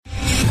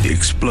The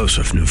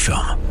explosive new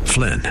film,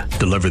 Flynn,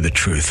 deliver the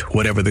truth,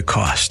 whatever the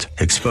cost,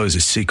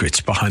 exposes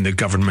secrets behind the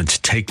government's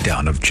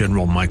takedown of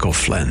General Michael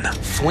Flynn.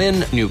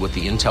 Flynn knew what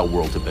the intel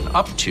world had been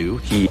up to.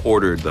 He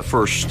ordered the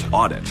first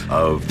audit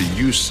of the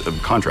use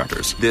of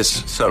contractors.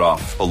 This set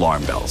off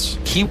alarm bells.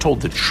 He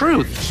told the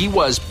truth. He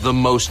was the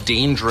most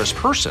dangerous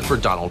person for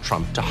Donald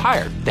Trump to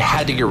hire. They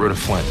had to get rid of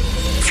Flynn.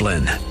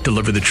 Flynn,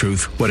 deliver the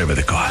truth, whatever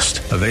the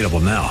cost. Available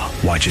now.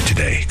 Watch it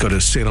today. Go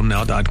to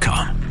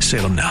salemnow.com.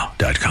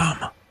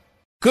 salemnow.com.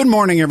 Good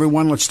morning,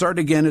 everyone. Let's start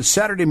again. It's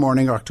Saturday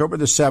morning, October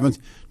the 7th,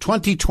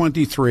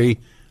 2023.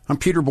 I'm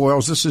Peter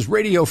Boyles. This is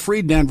Radio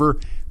Free Denver,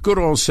 good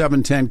old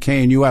 710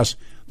 KNUS.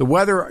 The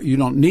weather, you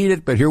don't need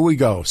it, but here we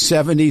go.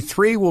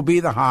 73 will be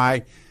the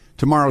high.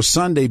 Tomorrow,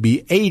 Sunday,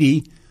 be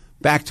 80.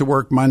 Back to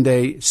work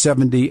Monday,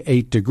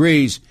 78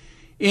 degrees.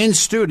 In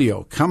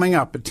studio, coming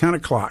up at 10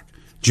 o'clock,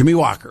 Jimmy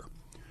Walker,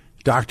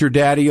 Dr.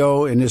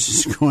 Daddy-O, and this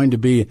is going to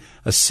be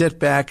a sit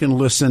back and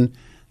listen.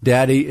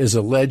 Daddy is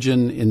a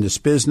legend in this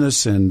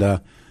business,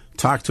 and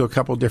talked to a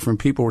couple different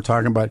people. We're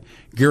talking about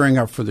gearing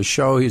up for the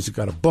show. He's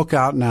got a book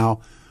out now,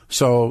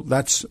 so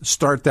let's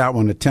start that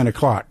one at 10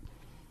 o'clock.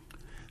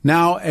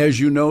 Now, as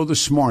you know,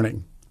 this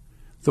morning,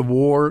 the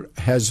war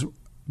has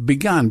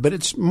begun, but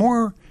it's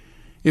more,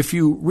 if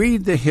you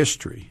read the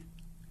history,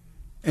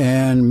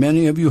 and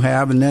many of you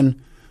have, and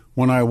then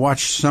when I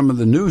watch some of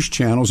the news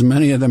channels,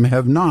 many of them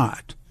have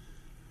not.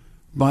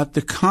 But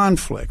the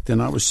conflict,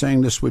 and I was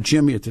saying this with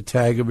Jimmy at the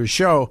tag of his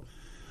show,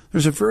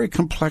 there's a very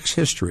complex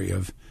history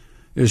of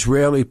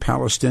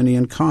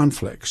Israeli-Palestinian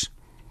conflicts.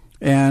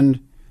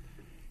 And,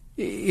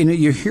 you know,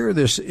 you hear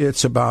this,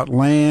 it's about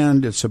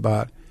land, it's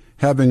about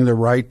having the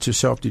right to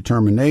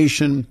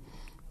self-determination.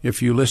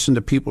 If you listen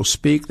to people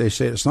speak, they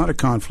say it's not a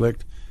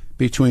conflict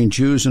between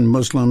Jews and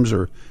Muslims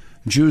or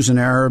Jews and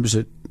Arabs.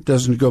 It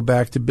doesn't go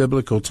back to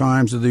biblical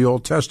times of the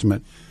Old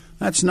Testament.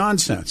 That's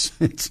nonsense.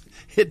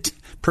 It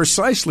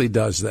precisely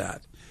does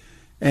that.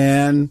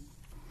 And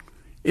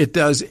it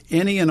does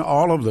any and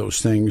all of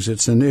those things.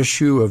 It's an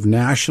issue of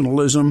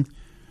nationalism.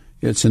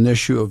 It's an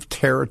issue of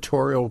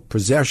territorial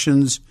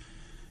possessions.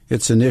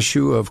 It's an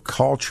issue of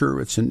culture.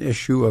 It's an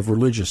issue of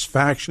religious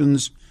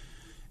factions.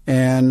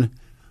 And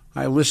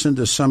I listened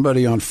to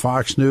somebody on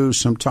Fox News,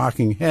 some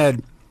talking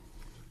head,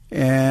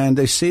 and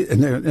they see,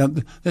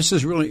 and this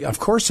is really, of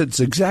course, it's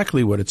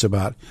exactly what it's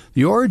about.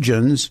 The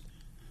origins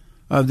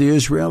of the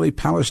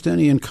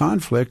Israeli-Palestinian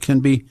conflict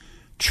can be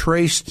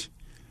traced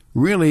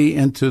really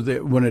into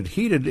when it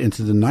heated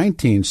into the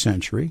 19th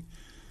century.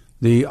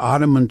 The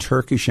Ottoman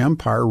Turkish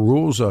Empire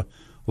rules a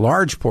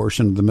large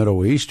portion of the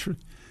Middle East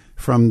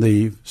from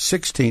the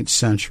 16th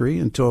century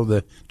until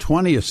the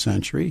 20th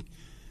century.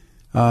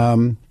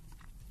 And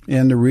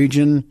the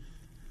region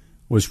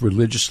was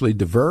religiously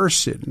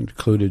diverse. It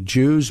included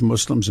Jews,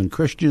 Muslims, and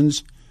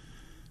Christians.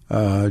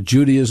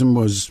 Judaism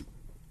was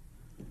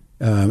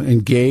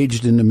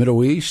engaged in the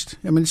Middle East.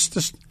 I mean, it's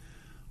just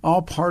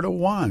all part of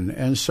one.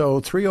 And so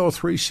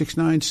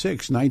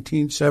 303-696,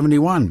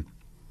 1971.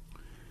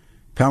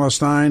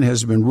 Palestine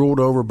has been ruled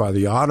over by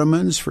the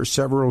Ottomans for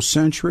several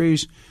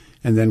centuries,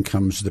 and then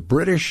comes the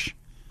British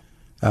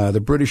and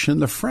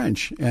the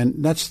French.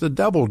 And that's the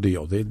double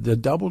deal. The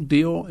double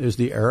deal is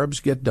the Arabs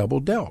get double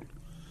dealt.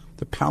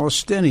 The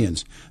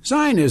Palestinians.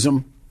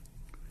 Zionism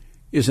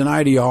is an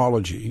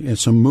ideology.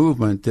 It's a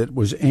movement that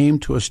was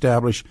aimed to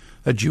establish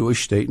a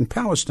Jewish state in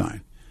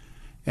Palestine.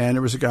 And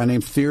there was a guy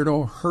named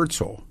Theodor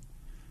Herzl,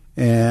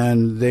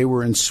 and they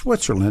were in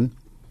Switzerland,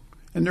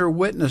 and they're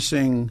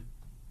witnessing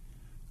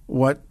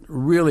what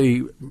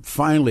really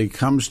finally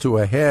comes to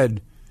a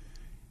head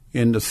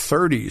in the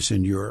 30s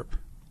in Europe.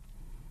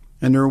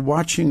 And they're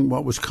watching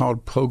what was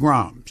called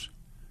pogroms.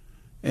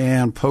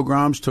 And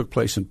pogroms took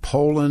place in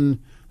Poland.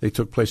 They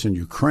took place in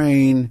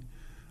Ukraine.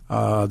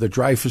 The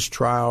Dreyfus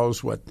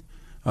trials, what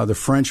the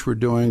French were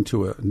doing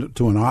to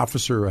an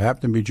officer who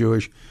happened to be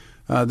Jewish.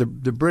 The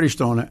British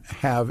don't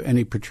have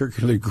any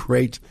particularly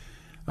great.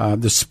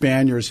 The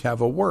Spaniards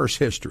have a worse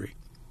history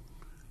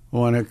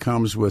when it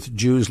comes with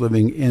Jews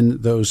living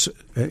in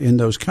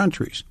those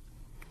countries.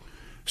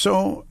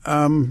 So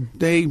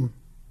they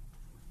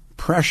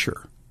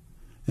pressure,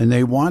 and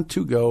they want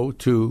to go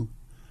to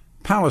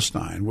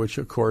Palestine, which,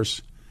 of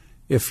course,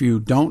 if you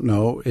don't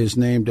know, is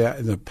named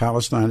the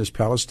Palestine is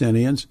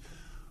Palestinians,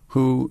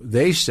 who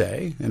they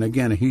say, and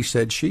again, he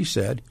said, she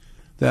said,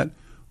 that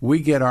we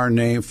get our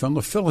name from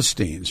the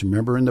Philistines.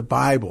 Remember in the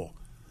Bible,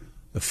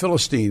 the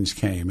Philistines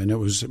came, and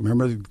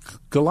remember,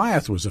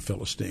 Goliath was a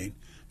Philistine.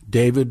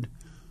 David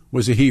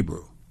was a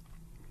Hebrew.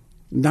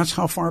 And that's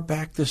how far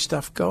back this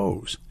stuff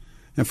goes.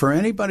 And for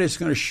anybody that's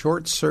going to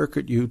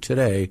short-circuit you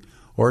today,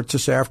 or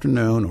this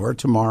afternoon, or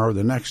tomorrow, or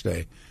the next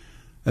day,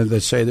 and they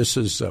say this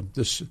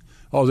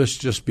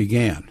just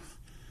began,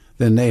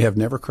 then they have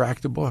never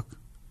cracked a book.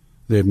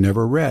 They've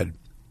never read.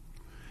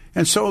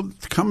 And so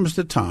comes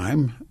the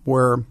time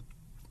where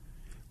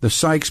the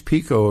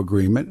Sykes-Picot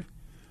Agreement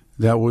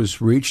that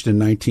was reached in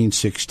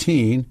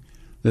 1916,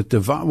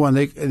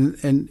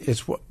 and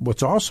it's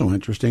what's also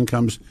interesting,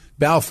 comes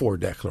Balfour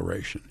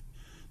Declaration,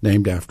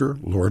 named after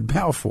Lord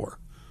Balfour.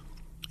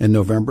 in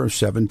November of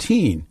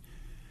 17.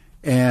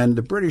 And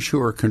the British,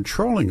 who are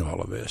controlling all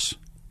of this,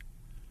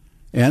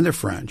 and the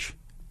French,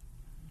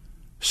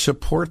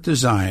 support the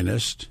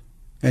Zionists,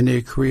 and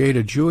they create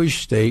a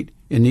Jewish state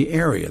in the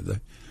area.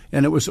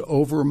 And it was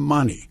over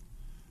money.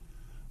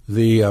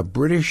 The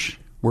British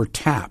were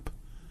tapped.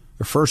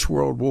 The First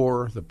World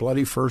War, the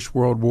bloody First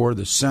World War,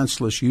 the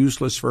senseless,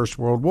 useless First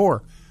World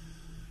War.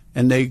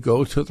 And they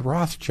go to the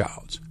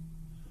Rothschilds.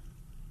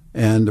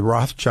 And the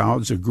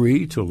Rothschilds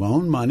agree to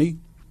loan money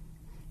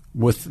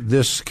with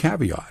this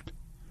caveat,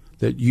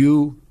 that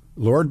you,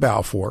 Lord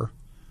Balfour,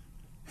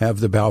 have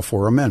the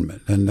Balfour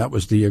Amendment. And that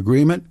was the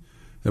agreement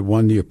that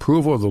won the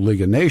approval of the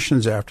League of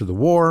Nations after the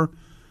war.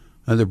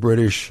 And the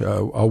British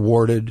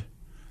awarded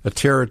a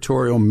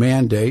territorial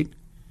mandate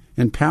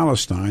in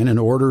Palestine in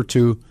order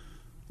to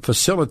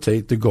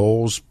facilitate the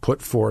goals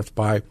put forth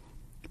by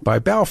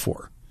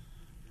Balfour.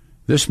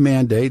 This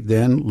mandate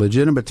then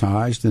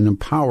legitimatized and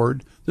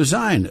empowered the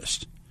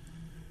Zionists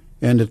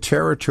and the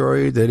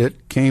territory that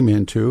it came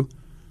into,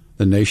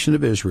 the nation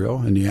of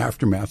Israel, in the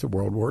aftermath of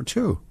World War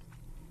II.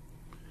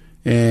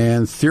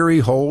 And theory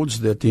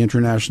holds that the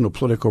international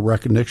political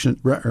recognition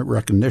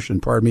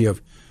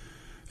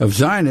of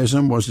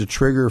Zionism was the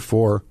trigger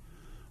for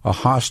a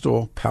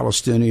hostile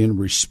Palestinian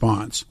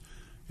response.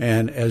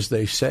 And as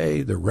they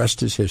say, the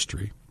rest is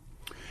history.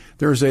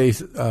 There's a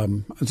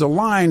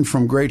line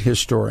from great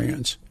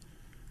historians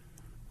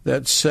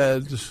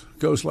that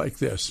goes like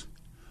this: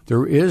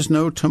 there is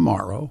no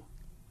tomorrow.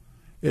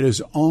 It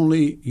is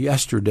only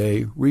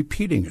yesterday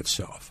repeating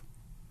itself.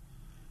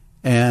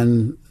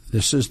 And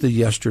this is the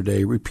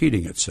yesterday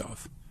repeating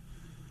itself.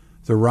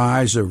 The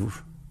rise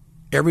of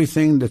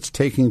everything that's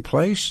taking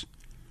place.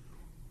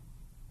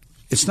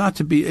 It's not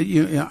to be,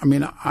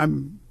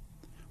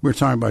 we're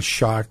talking about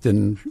shocked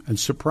and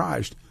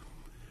surprised.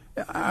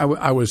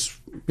 I was,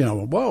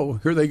 whoa,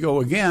 here they go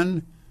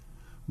again.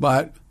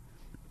 But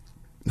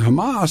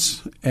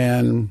Hamas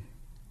and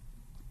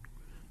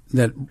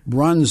that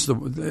runs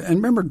and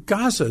remember,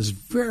 Gaza is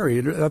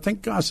I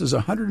think Gaza is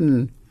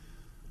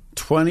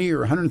 120 or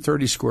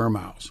 130 square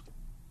miles.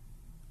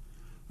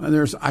 And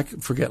there's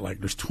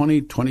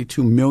 20,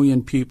 22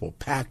 million people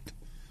packed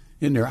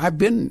in there. I've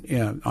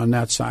been on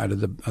that side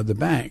of the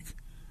bank.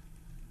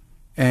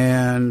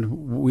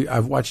 And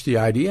I've watched the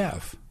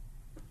IDF.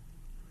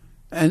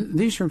 And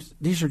these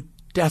are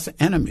death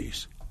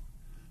enemies.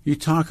 You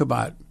talk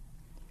about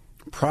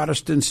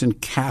Protestants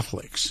and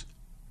Catholics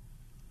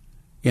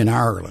in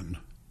Ireland.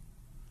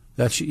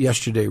 That's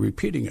yesterday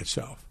repeating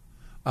itself.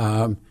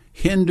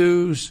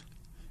 Hindus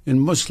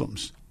and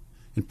Muslims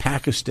in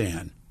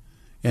Pakistan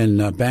and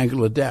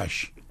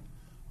Bangladesh.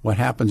 What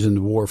happens in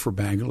the war for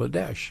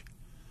Bangladesh?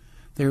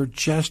 They're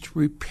just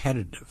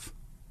repetitive.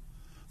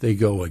 They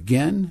go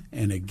again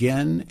and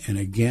again and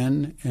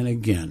again and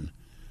again.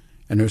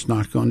 And it's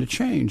not going to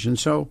change. And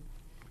so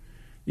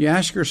you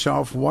ask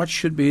yourself, what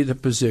should be the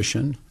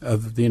position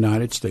of the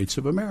United States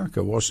of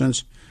America? Well,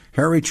 since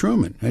Harry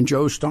Truman and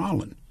Joe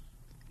Stalin,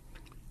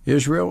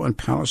 Israel and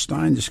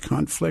Palestine, this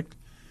conflict,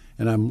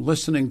 and I'm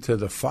listening to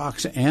the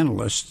Fox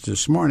analysts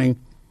this morning,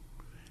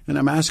 and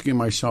I'm asking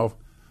myself,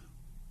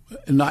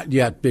 not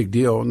yet, big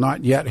deal,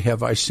 not yet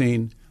have I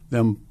seen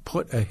them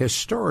put a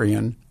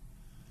historian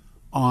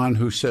on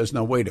who says,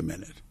 now, wait a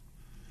minute.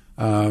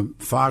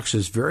 Fox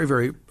is very,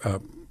 very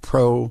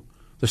pro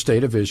the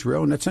state of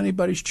Israel, and that's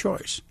anybody's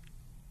choice.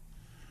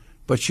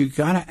 But you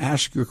got to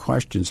ask your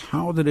questions.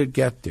 How did it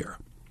get there?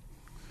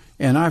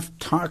 And I've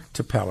talked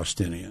to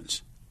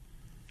Palestinians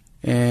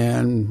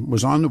and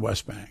was on the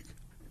West Bank,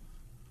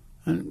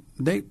 and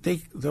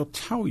they'll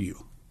tell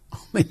you,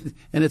 and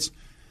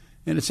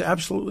it's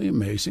absolutely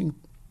amazing.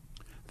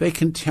 They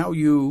can tell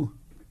you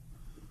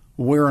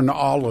where an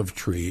olive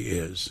tree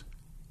is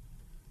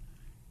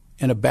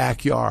in a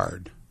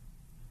backyard,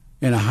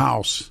 in a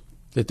house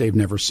that they've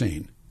never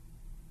seen.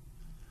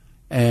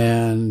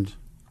 And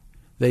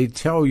they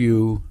tell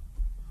you,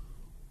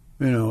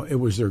 it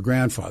was their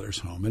grandfather's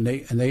home. And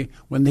they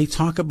when they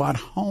talk about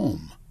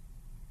home,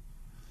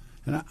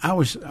 and I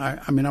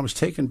was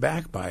taken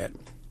back by it.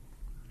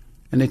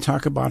 And they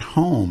talk about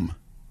home,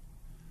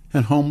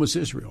 and home was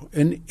Israel,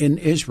 in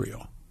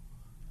Israel.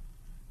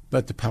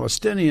 But the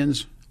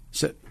Palestinians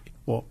said,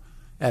 well,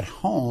 at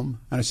home,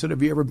 and I said,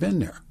 have you ever been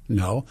there?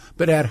 No,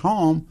 but at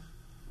home,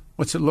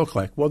 what's it look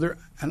like? Well,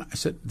 and I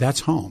said,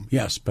 that's home,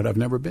 yes, but I've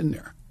never been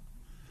there.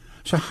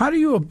 So how do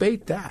you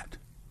abate that?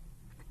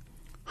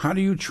 How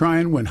do you try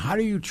and win? How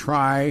do you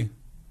try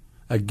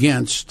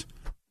against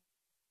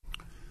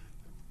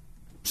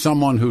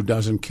someone who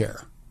doesn't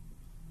care?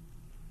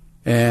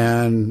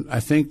 And I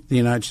think the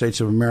United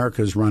States of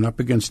America has run up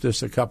against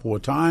this a couple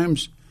of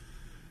times.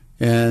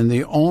 And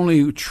the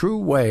only true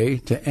way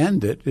to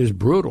end it is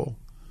brutal,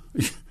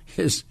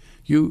 is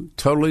you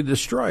totally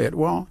destroy it.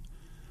 Well,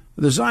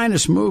 the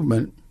Zionist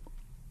movement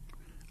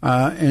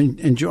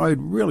enjoyed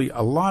really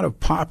a lot of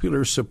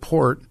popular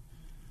support.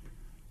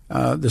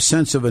 The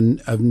sense of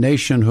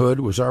nationhood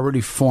was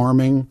already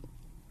forming.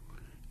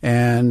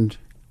 And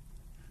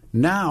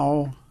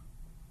now,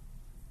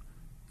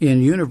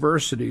 in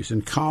universities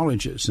and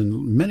colleges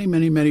and many,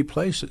 many, many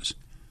places,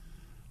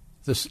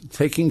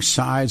 taking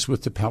sides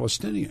with the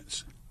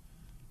Palestinians,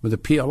 with the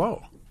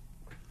PLO,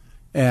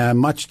 and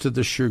much to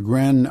the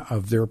chagrin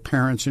of their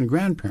parents and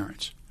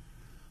grandparents.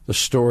 The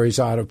stories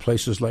out of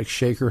places like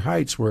Shaker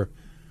Heights, where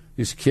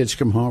these kids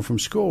come home from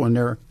school and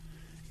they're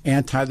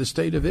anti the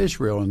state of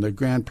Israel, and the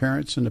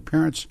grandparents and the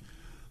parents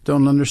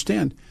don't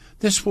understand.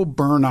 This will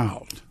burn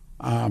out.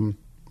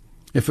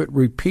 If it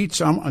repeats,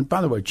 and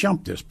by the way,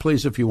 jump this,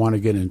 please, if you want to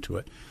get into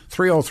it.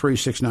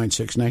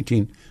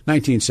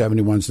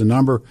 303-696-1971 is the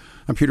number.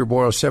 I'm Peter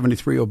Boyles.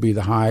 73 will be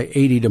the high,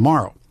 80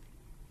 tomorrow.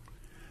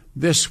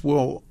 This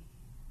will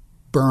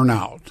burn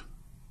out,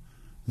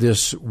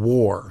 this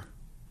war.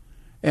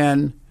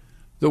 And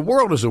the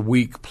world is a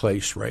weak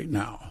place right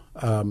now.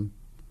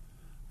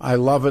 I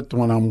love it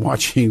when I'm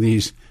watching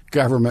these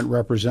government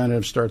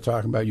representatives start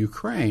talking about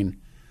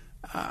Ukraine.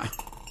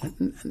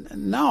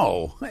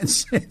 No,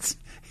 it's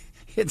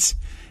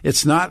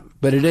not,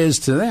 but it is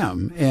to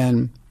them.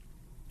 And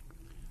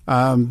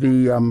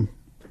the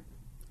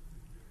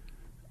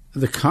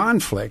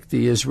conflict,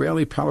 the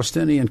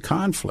Israeli-Palestinian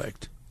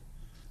conflict,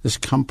 this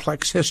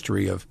complex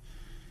history of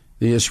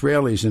the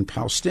Israelis and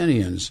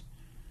Palestinians,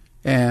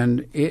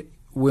 and it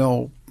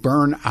will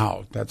burn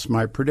out. That's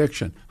my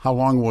prediction. How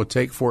long will it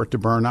take for it to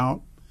burn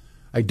out?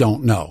 I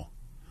don't know.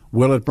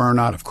 Will it burn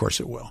out? Of course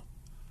it will.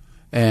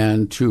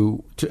 And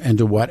to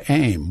what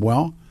aim?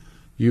 Well,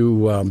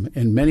 you,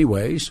 in many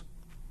ways,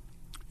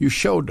 you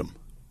showed them.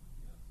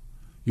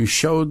 You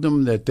showed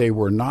them that they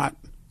were not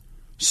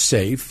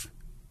safe.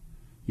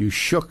 You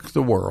shook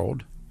the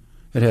world.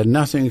 It had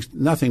nothing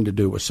to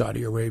do with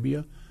Saudi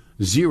Arabia,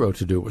 zero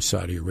to do with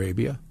Saudi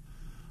Arabia.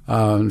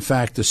 In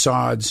fact, the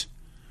Sauds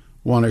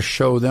want to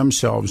show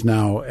themselves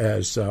now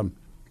as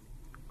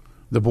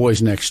the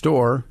boys next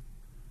door.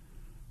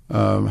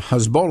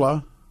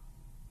 Hezbollah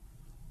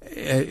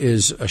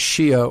is a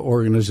Shia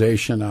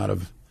organization out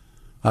of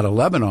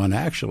Lebanon,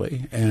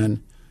 actually,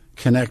 and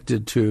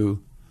connected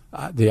to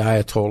the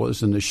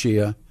Ayatollahs and the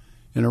Shia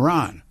in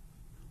Iran.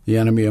 The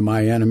enemy of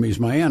my enemy is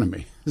my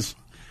enemy.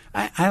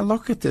 I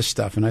look at this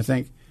stuff and I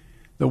think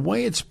the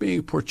way it's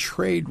being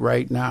portrayed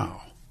right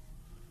now,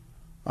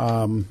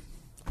 I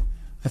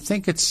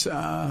think it's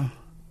going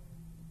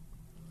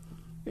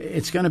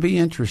to be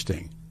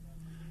interesting.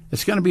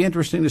 It's going to be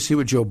interesting to see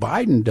what Joe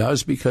Biden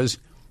does, because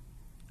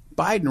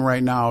Biden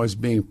right now is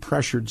being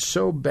pressured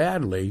so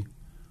badly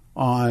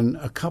on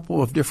a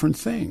couple of different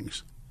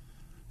things.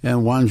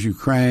 And one's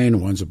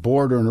Ukraine, one's a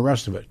border, and the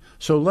rest of it.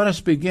 So let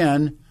us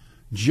begin.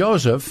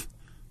 Joseph,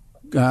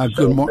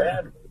 good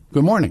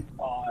morning.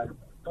 A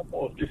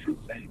couple of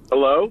different things.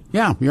 Hello?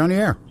 Yeah, you're on the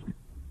air.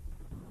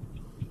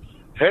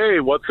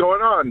 Hey, what's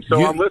going on?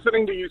 So I'm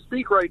listening to you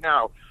speak right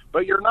now,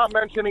 but you're not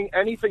mentioning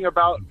anything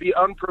about the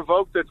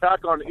unprovoked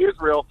attack on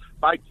Israel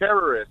by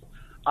terrorists.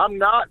 I'm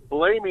not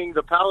blaming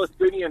the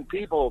Palestinian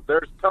people.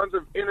 There's tons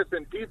of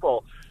innocent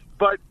people.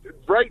 But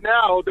right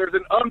now, there's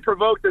an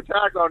unprovoked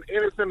attack on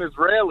innocent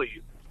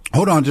Israelis.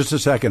 Hold on just a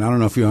second. I don't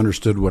know if you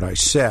understood what I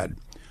said.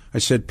 I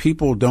said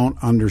people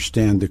don't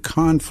understand the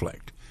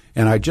conflict.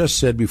 And I just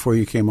said before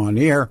you came on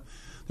the air,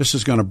 this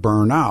is going to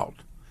burn out.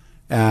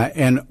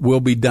 And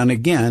will be done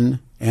again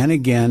and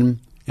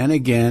again and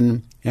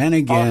again and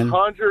again.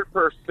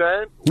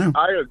 100%. Yeah.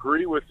 I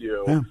agree with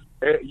you. Yeah.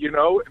 You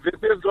know, this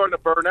is going to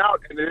burn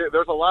out, and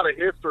there's a lot of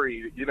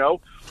history, you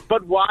know.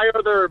 But why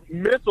are there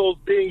missiles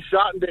being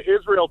shot into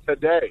Israel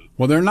today?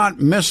 Well, they're not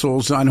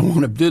missiles. I don't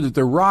want to do that.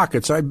 They're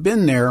rockets. I've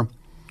been there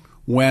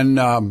when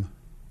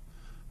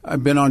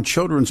I've been on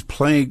children's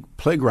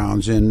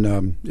playgrounds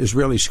in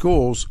Israeli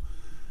schools,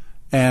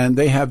 and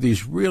they have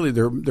these really,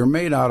 they're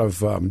made out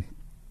of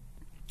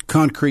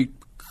concrete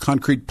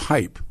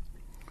pipe,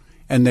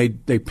 and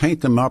they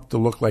paint them up to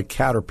look like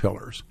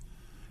caterpillars.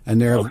 And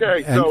they're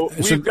okay. So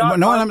we've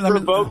got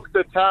unprovoked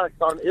attacks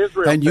on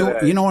Israel and today.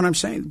 You know what I'm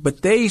saying?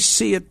 But they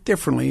see it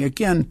differently.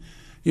 Again,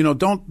 you know,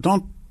 don't.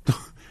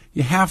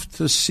 You have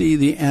to see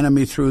the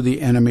enemy through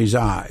the enemy's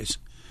eyes.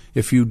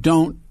 If you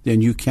don't, then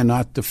you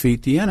cannot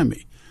defeat the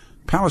enemy.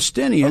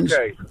 Palestinians,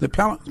 the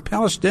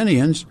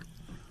Palestinians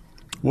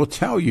will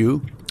tell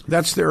you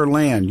that's their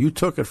land. You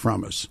took it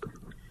from us.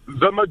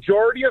 The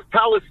majority of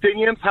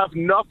Palestinians have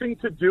nothing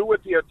to do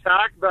with the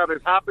attack that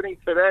is happening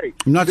today.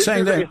 I'm not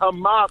saying that.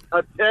 Hamas,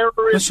 a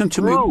terrorist Listen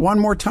to group. me one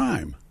more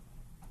time.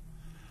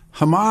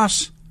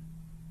 Hamas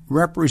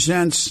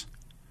represents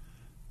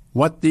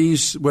what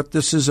this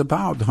is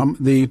about.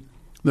 The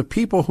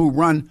people who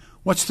run.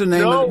 What's the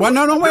name? No, wait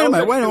a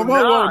minute.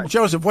 Whoa,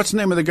 Joseph, what's the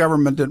name of the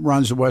government that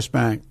runs the West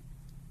Bank?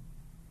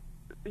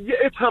 Yeah,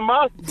 it's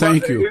Hamas.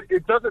 Thank you.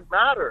 It doesn't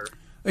matter.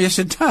 Yes,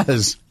 it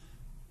does.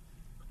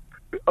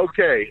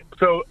 Okay,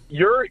 so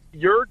you're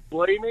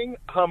blaming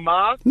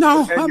Hamas?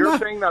 No, and I'm you're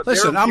not. saying that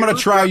Listen, I'm going to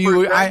try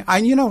you.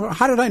 You know,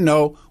 how did I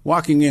know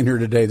walking in here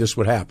today this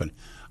would happen?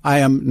 I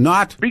am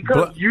not.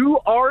 Because you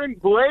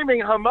aren't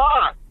blaming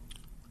Hamas.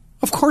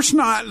 Of course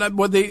not.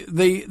 Well,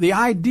 the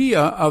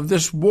idea of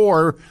this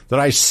war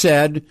that I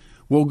said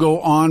will go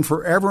on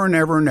forever and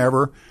ever and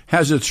ever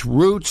has its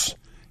roots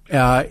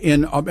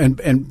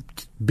in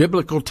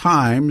biblical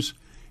times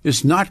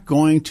is not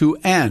going to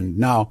end.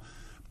 Now,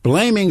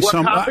 blaming what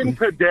somebody. What happened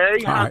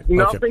today has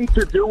nothing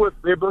to do with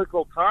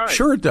biblical times.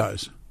 Sure it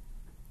does.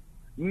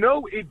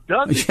 No, it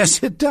doesn't.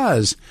 Yes, it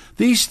does.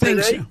 These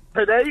things.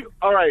 Today,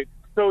 all right,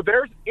 so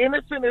there's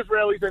innocent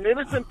Israelis and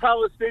innocent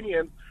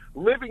Palestinians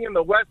living in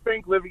the West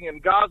Bank, living in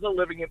Gaza,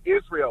 living in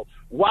Israel.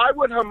 Why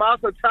would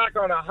Hamas attack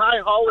on a high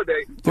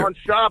holiday on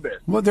Shabbos?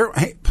 Well,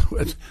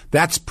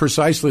 that's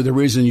precisely the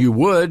reason you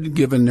would,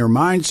 given their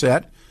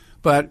mindset.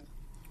 But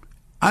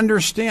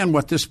understand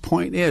what this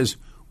point is.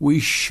 We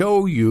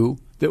show you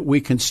that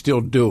we can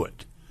still do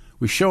it.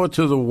 We show it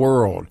to the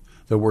world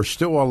that we're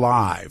still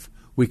alive.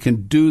 We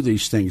can do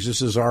these things.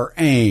 This is our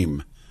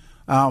aim.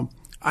 I'm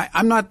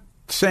not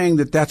saying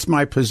that that's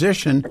my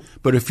position,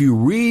 but if you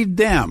read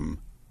them,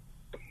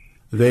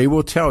 they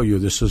will tell you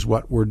this is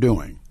what we're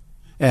doing.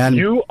 And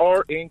you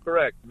are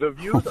incorrect. The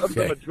views of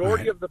the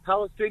majority of the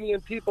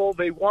Palestinian people,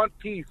 they want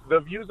peace. The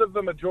views of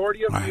the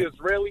majority of the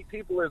Israeli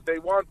people is they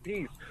want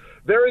peace.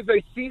 There is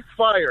a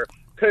ceasefire.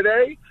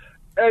 Today,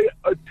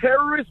 a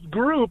terrorist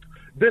group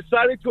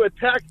decided to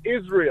attack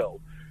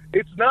Israel.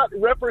 It's not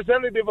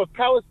representative of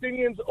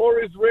Palestinians or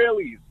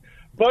Israelis.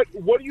 But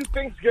what do you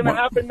think is going to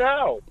happen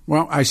now?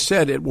 Well, I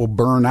said it will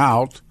burn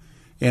out.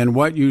 And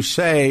what you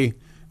say,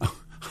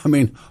 I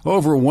mean,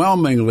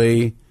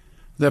 overwhelmingly,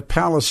 the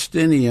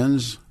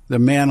Palestinians, the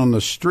man on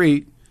the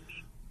street,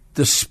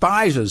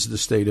 despises the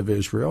state of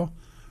Israel.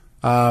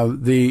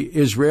 The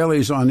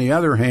Israelis, on the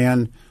other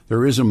hand,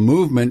 there is a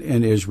movement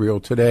in Israel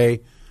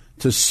today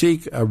to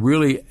seek a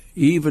really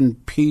even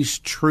peace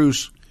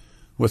truce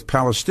with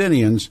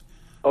Palestinians.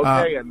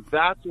 Okay, and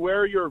that's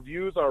where your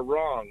views are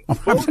wrong.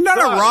 I'm not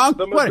wrong.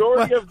 The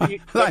majority of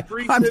the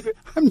free citizens.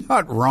 I'm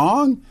not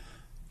wrong.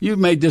 You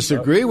may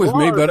disagree with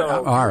me, but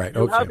all right.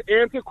 You have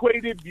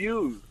antiquated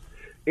views.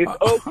 It's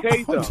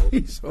okay, though.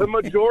 Geez, okay. The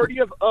majority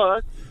of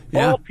us,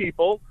 all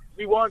people,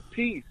 we want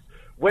peace.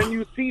 When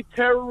you see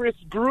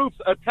terrorist groups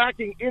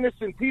attacking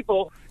innocent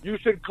people, you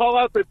should call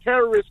out the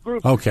terrorist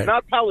groups,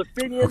 not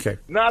Palestinians,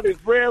 not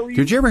Israelis.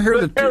 Did you ever hear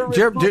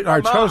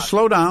all right,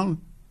 slow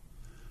down.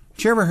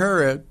 Did you ever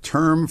hear a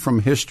term from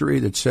history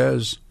that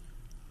says,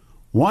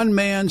 one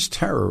man's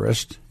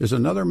terrorist is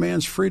another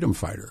man's freedom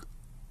fighter?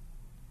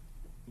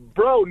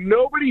 Bro,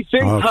 nobody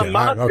thinks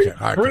Hamas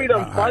is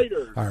freedom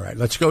fighters. All right,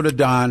 let's go to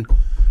Don.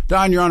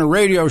 Don, you're on a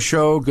radio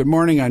show. Good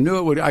morning. I knew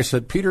it would. I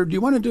said, Peter, do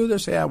you want to do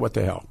this? Yeah, what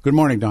the hell? Good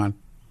morning, Don.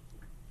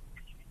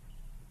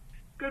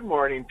 Good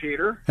morning,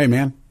 Peter. Hey,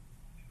 man.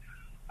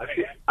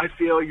 I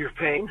feel your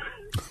pain.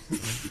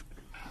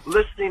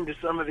 Listening to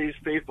some of these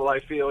people, I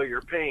feel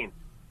your pain.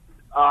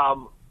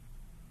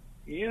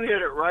 You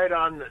hit it right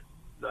on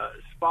the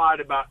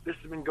spot about this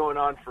has been going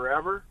on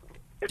forever.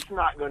 It's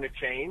not going to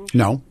change.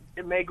 No.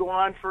 It may go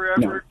on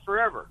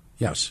forever.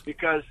 Yes.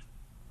 Because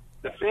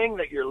the thing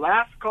that your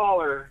last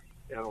caller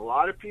and a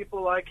lot of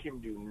people like him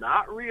do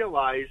not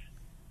realize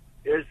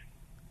is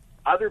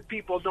other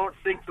people don't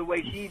think the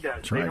way he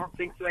does. They don't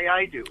think the way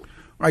I do.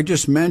 I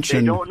just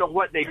mentioned... They don't know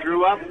what they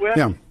grew up with.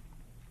 Yeah.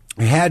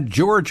 Had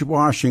George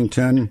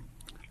Washington,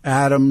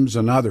 Adams,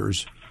 and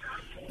others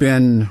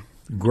been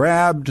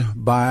grabbed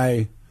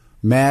by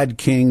Mad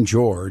King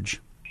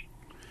George,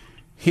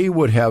 he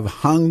would have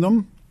hung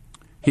them.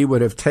 He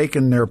would have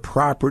taken their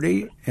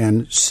property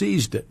and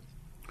seized it.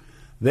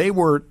 They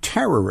were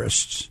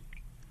terrorists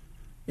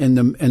in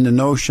the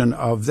notion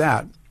of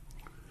that.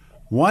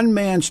 One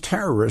man's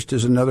terrorist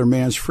is another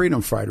man's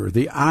freedom fighter,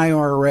 the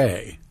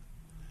IRA.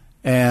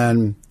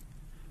 And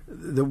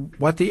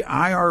what the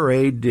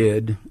IRA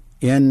did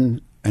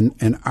in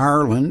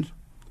Ireland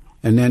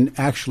and then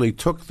actually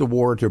took the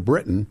war to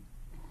Britain,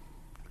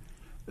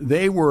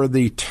 they were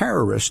the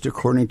terrorists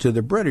according to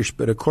the British,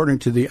 but according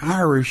to the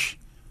Irish,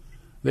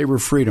 they were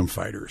freedom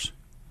fighters.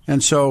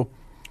 And so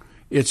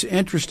it's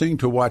interesting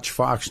to watch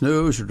Fox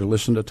News or to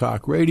listen to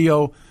talk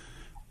radio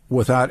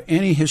without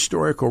any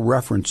historical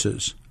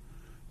references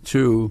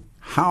to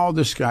how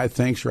this guy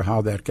thinks or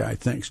how that guy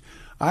thinks.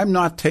 I'm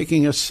not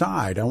taking a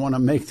side. I want to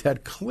make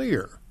that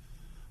clear.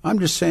 I'm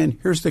just saying,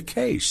 here's the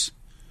case.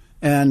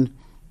 And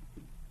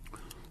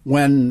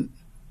when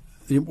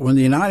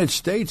the United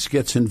States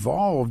gets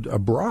involved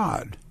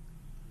abroad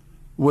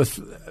with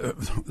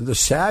the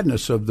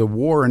sadness of the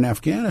war in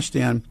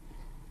Afghanistan,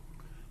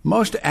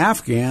 most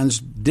Afghans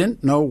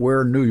didn't know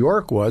where New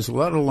York was,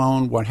 let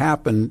alone what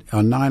happened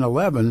on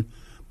 9/11,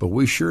 but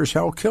we sure as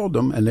hell killed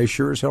them, and they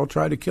sure as hell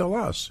tried to kill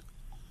us.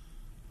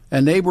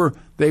 And they were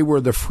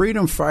the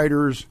freedom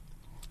fighters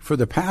for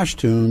the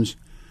Pashtuns,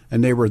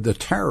 and they were the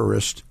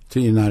terrorists to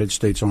the United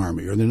States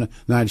Army or the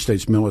United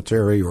States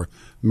military or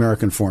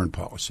American foreign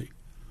policy.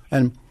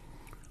 And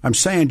I'm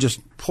saying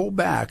just pull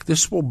back.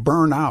 This will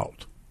burn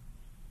out.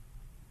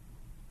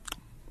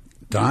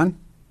 Don?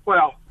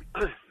 Well,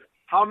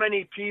 how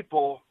many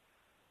people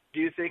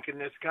do you think in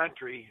this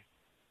country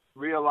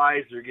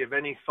realize or give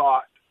any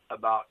thought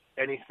about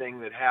anything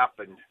that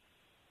happened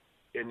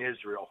in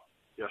Israel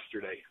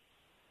yesterday?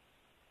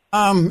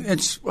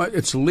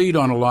 It's lead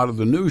on a lot of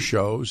the news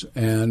shows,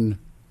 and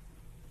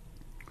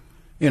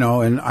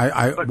And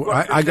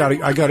I got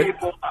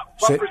to.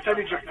 What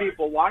percentage of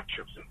people watch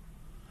them?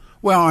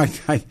 Well,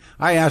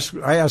 I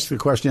asked the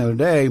question the other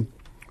day.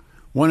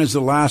 When is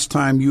the last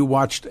time you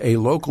watched a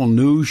local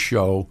news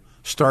show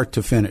start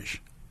to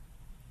finish?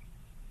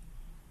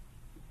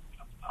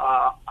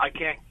 I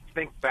can't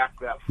think back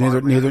that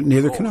far.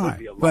 Neither can I.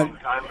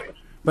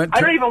 But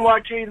I don't even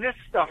watch any of this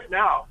stuff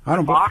now. I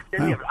don't watch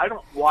any of it. I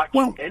don't watch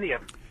any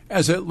of it.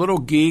 As a little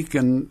geek,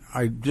 and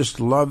I just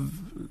love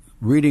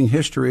reading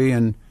history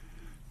and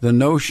the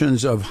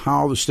notions of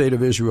how the state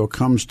of Israel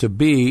comes to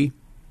be,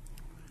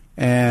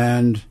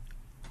 and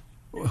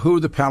who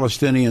the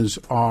Palestinians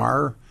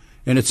are.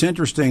 And it's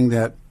interesting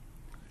that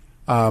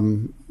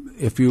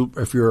if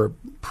you're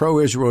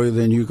pro-Israel,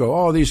 then you go,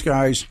 oh, these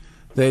guys,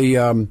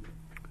 they're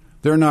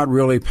not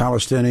really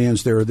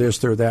Palestinians. They're this,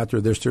 they're that,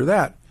 they're this, they're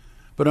that.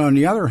 But on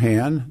the other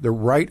hand, the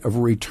right of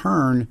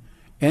return,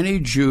 any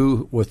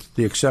Jew, with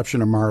the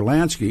exception of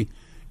Marlansky,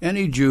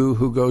 any Jew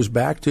who goes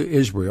back to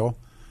Israel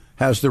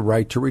has the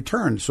right to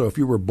return. So if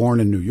you were born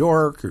in New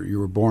York or you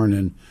were born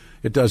in,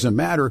 it doesn't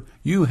matter,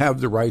 you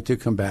have the right to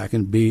come back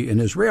and be an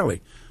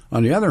Israeli.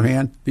 On the other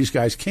hand, these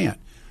guys can't.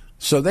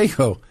 So they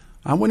go,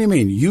 what do you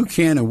mean? You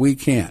can and we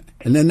can't.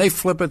 And then they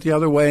flip it the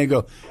other way and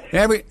go,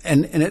 and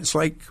it's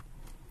like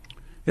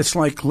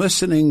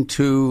listening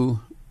to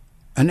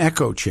an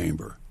echo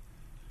chamber.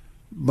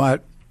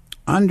 But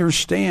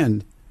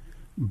understand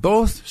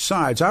both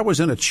sides. I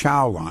was in a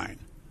chow line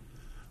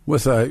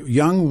with a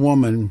young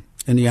woman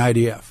in the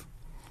IDF,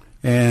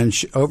 and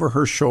over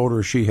her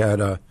shoulder she had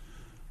an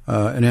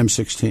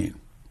M16.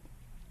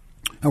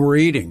 And we're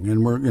eating,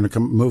 and we're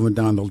moving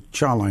down the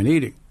chow line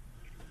eating.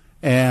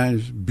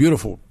 And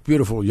beautiful,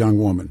 beautiful young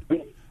woman.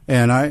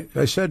 And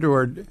I said to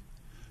her,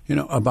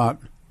 about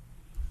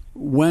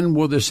when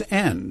will this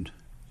end?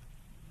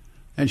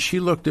 And she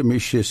looked at me,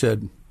 she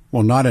said,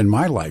 well, not in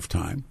my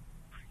lifetime.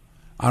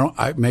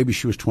 Maybe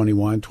she was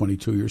 21,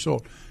 22 years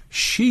old.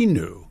 She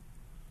knew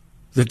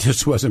that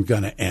this wasn't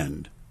going to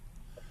end.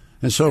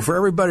 And so for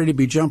everybody to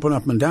be jumping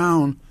up and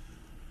down,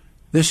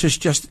 this is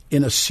just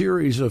in a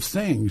series of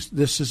things.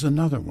 This is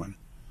another one.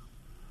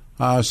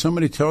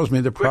 Somebody tells me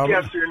the problem.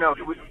 Quick yes or no?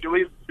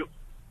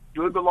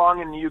 Do we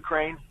belong in the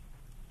Ukraine?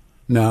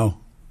 No.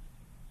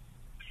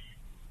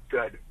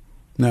 Good.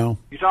 No.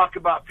 You talk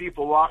about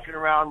people walking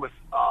around with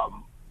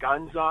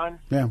guns on.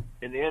 Yeah.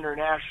 In the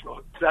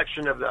international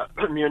section of the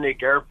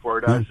Munich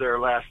airport, I was there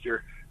last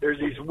year. There's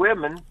these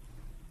women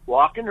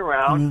walking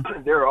around.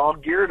 Yeah. They're all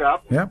geared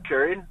up,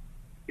 carrying,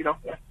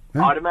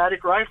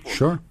 automatic rifles.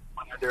 Sure.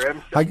 Their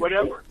M6,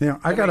 whatever. Yeah,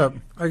 I got a.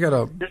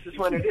 This is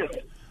what it is.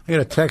 I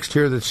got a text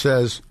here that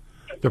says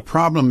the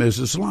problem is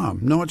Islam.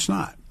 No, it's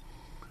not.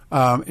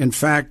 In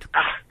fact,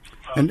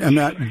 and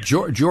that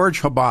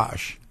George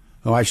Habash,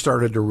 who I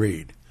started to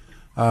read.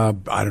 I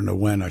don't know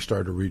when I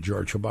started to read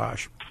George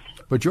Habash,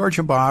 but George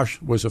Habash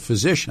was a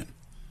physician,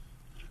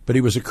 but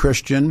he was a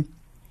Christian,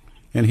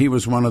 and he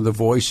was one of the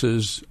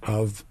voices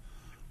of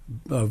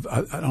I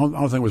don't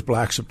think it was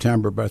Black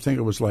September, but I think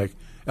it was like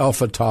El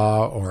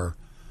Fatah or.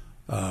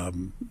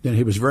 And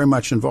he was very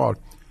much involved.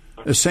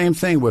 The same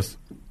thing with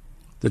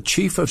the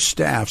chief of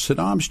staff,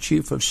 Saddam's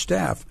chief of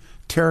staff,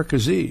 Tariq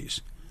Aziz.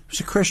 He was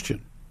a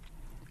Christian.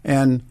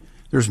 And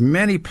there's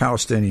many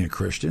Palestinian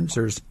Christians.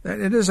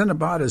 It isn't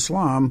about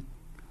Islam.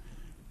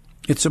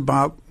 It's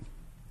about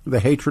the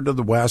hatred of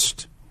the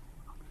West.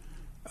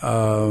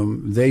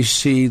 They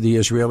see the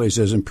Israelis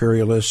as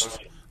imperialists.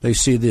 They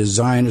see the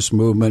Zionist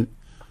movement.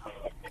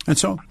 And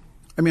so,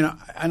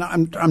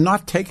 I'm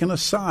not taking a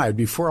side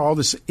before all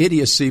this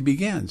idiocy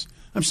begins.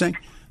 I'm saying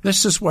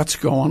this is what's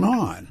going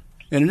on.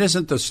 And it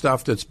isn't the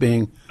stuff that's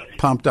being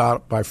pumped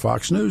out by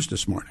Fox News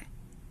this morning.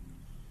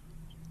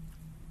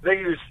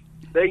 They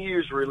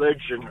use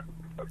religion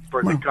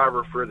for the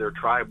cover for their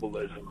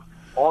tribalism.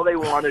 All they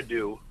want to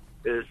do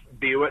is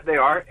be what they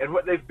are and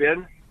what they've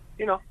been,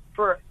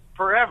 for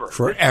forever.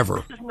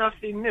 Forever. This is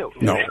nothing new.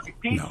 No. It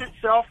repeats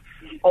itself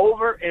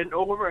over and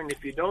over, and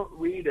if you don't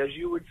read, as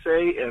you would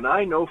say, and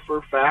I know for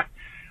a fact,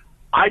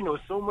 I know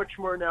so much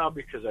more now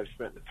because I've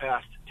spent the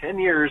past 10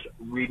 years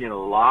reading a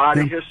lot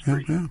of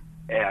history.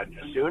 And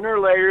sooner or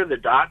later, the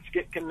dots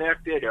get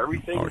connected,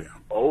 everything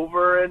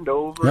over and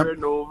over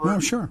and over. Oh,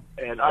 sure.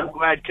 And I'm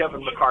glad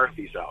Kevin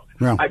McCarthy's out.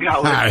 Well, I got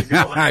to let you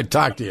go. All right,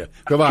 talk to you.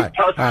 Goodbye.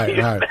 All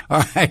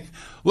right.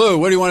 Lou,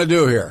 what do you want to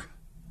do here?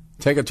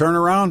 Take a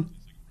turnaround?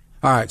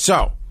 All right,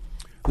 so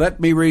let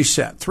me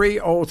reset.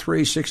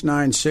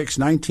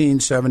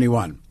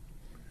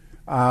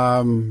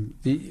 303-696-1971.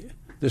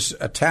 This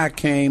attack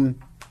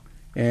came,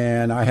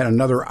 and I had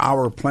another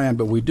hour planned,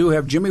 but we do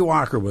have Jimmy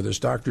Walker with us,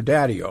 Dr.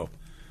 Daddio.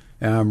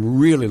 And I'm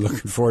really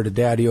looking forward to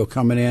Daddio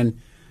coming in,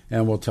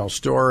 and we'll tell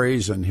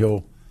stories, and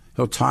he'll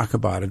talk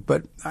about it.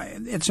 But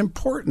it's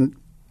important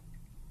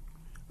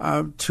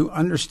to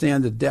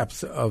understand the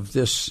depth of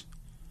this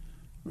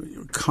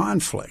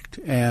conflict.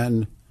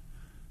 And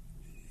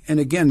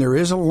again, there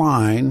is a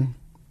line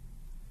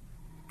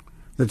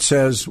that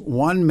says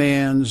one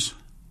man's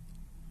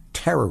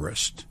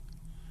terrorist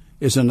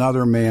is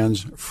another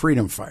man's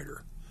freedom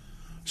fighter.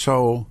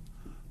 So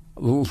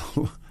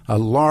a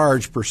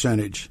large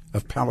percentage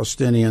of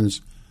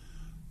Palestinians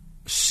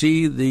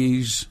see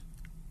these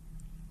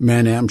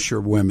men, I'm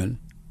sure women,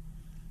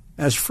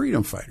 as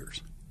freedom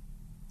fighters.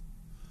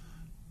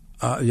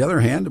 On the other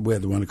hand, we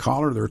want to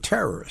call her, they're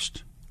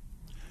terrorists.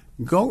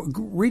 Go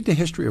read the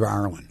history of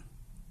Ireland.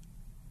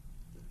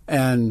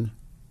 And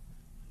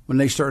when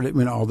they started,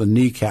 all the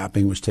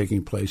kneecapping was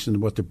taking place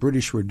and what the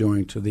British were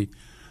doing to the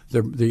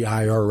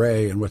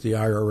IRA and what the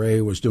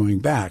IRA was doing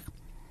back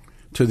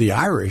to the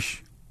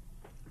Irish,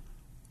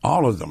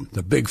 all of them,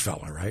 the big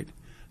fella, right?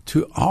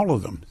 To all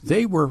of them,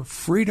 they were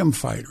freedom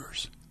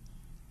fighters.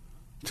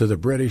 To the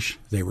British,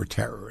 they were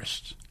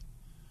terrorists.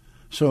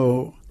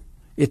 So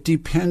it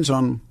depends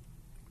on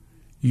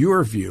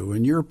your view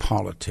and your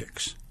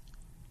politics.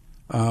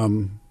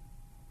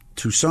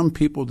 To some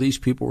people, these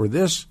people are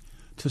this.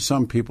 To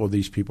some people,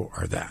 these people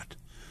are that.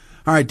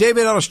 All right,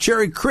 David Ellis,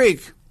 Cherry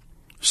Creek.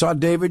 Saw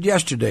David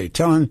yesterday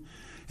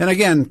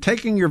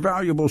taking your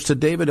valuables to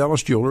David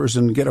Ellis Jewelers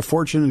and get a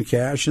fortune in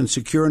cash and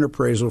secure an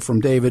appraisal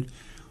from David.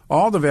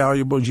 All the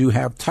valuables you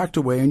have tucked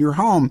away in your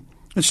home.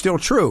 It's still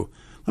true.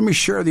 Let me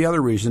share the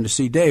other reason to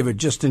see David,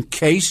 just in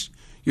case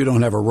you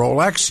don't have a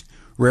Rolex,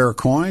 rare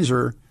coins,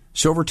 or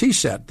silver tea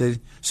set.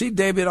 See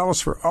David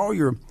Ellis for all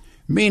your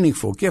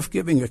meaningful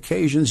gift-giving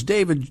occasions.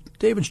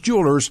 David's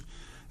Jewelers,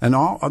 and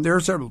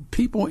there's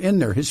people in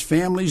there. His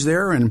family's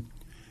there, and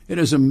it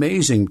is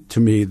amazing to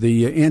me.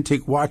 The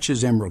antique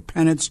watches, emerald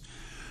pendants,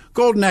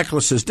 gold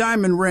necklaces,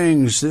 diamond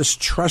rings. This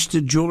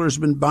trusted jeweler's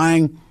been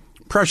buying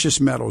precious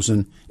metals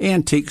and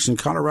antiques in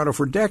Colorado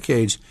for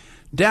decades.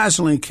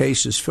 Dazzling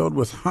cases filled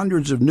with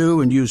hundreds of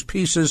new and used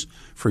pieces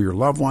for your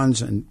loved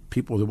ones and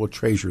people that will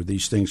treasure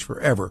these things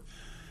forever.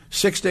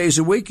 6 days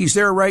a week, he's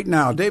there right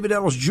now. David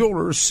Ellis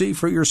Jewelers, see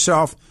for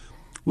yourself.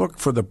 Look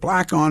for the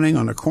black awning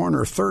on the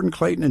corner of 3rd and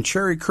Clayton and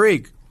Cherry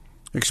Creek.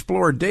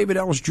 Explore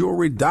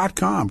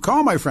DavidEllisJewelry.com.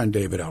 Call my friend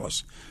David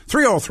Ellis,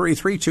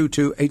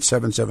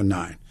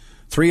 303-322-8779.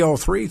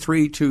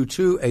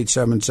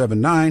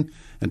 303-322-8779,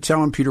 and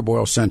tell him Peter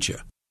Boyle sent you.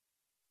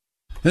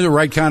 This is the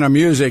right kind of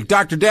music.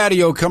 Dr.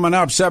 Daddio coming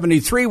up.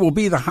 73 will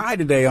be the high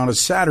today on a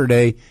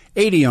Saturday,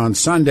 80 on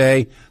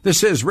Sunday.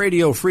 This is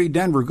Radio Free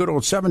Denver, good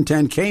old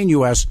 710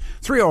 KNUS,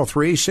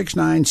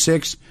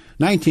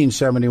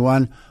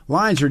 303-696-1971.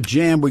 Lines are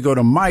jammed. We go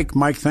to Mike.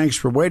 Mike, thanks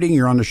for waiting.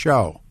 You're on the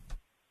show.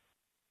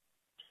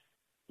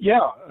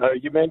 Yeah,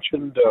 you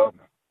mentioned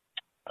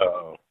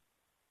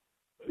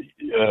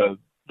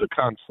the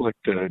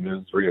conflict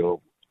in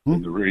Israel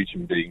and the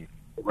region being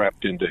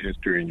wrapped into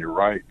history, and you're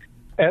right.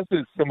 As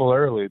is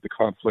similarly the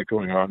conflict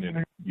going on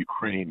in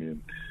Ukraine, and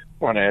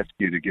I want to ask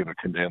you to give a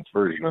condensed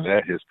version of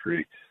that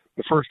history.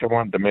 But first, I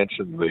wanted to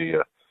mention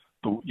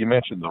you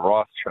mentioned the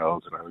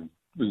Rothschilds, and I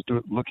was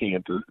looking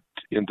into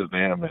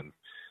them and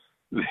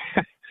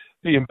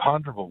the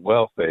imponderable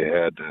wealth they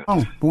had.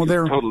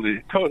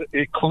 Totally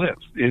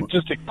eclipsed. It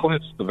just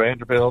eclipsed the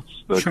Vanderbilts,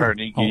 the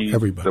Carnegie,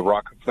 the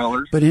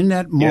Rockefellers. But in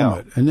that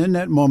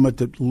moment,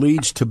 that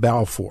leads to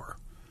Balfour,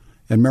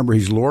 and remember,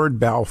 he's Lord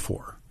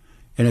Balfour.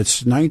 And it's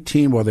they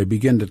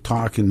begin to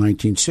talk in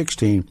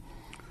 1916,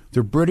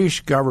 the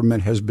British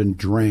government has been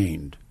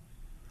drained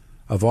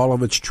of all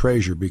of its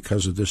treasure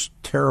because of this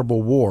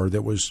terrible war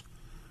that was,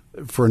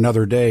 for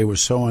another day,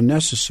 was so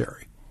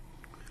unnecessary.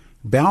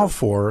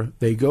 Balfour,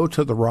 they go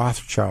to the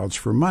Rothschilds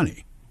for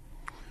money.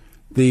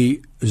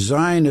 The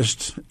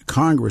Zionist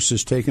Congress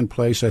has taken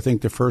place. I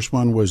think the first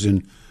one was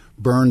in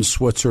Bern,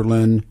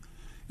 Switzerland,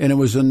 and it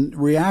was in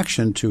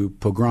reaction to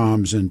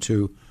pogroms and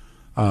to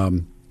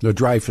the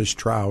Dreyfus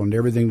trial and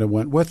everything that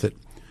went with it.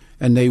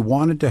 And they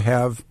wanted to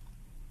have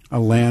a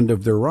land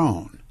of their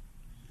own.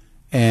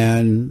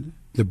 And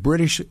the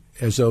British,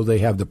 as though they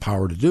have the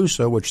power to do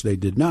so, which they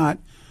did not,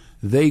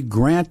 they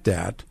grant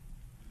that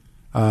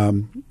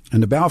in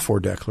the Balfour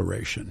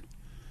Declaration.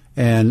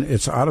 And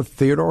it's out of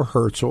Theodore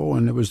Herzl,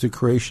 and it was the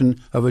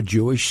creation of a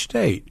Jewish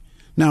state.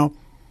 Now,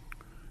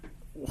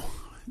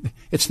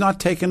 it's not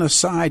taken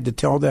aside to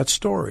tell that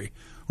story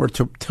or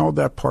to tell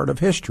that part of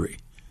history.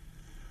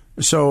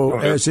 So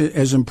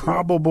as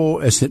improbable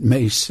as it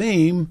may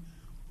seem,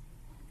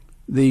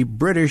 the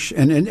British,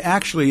 and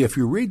actually if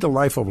you read the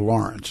life of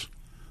Lawrence,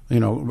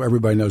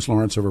 everybody knows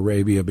Lawrence of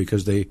Arabia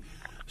because they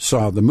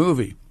saw the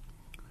movie.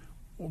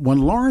 When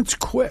Lawrence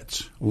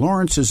quits,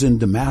 Lawrence is in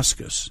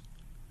Damascus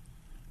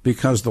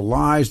because the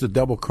lies, the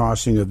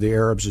double-crossing of the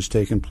Arabs has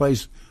taken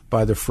place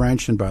by the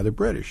French and by the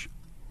British.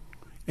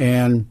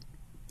 And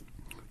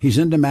he's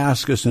in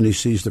Damascus and he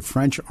sees the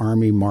French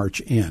army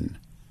march in.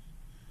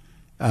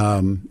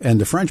 And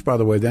the French, by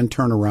the way, then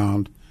turn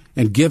around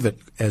and give it,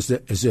 as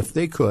if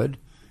they could,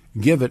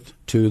 give it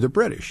to the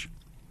British.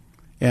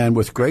 And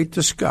with great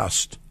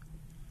disgust,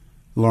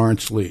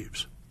 Lawrence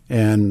leaves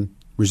and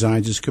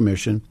resigns his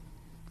commission,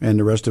 and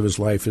the rest of his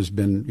life has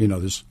been,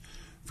 this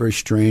very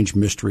strange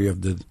mystery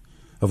of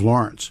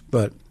Lawrence.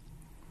 But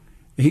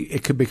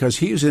because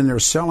he is in there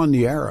selling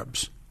the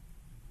Arabs,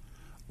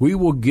 we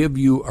will give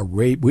you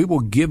we will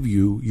give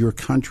you your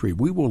country.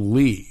 We will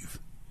leave.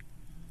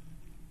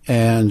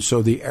 And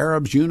so the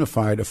Arabs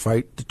unified to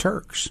fight the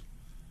Turks.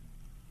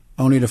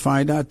 only to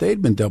find out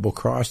they'd been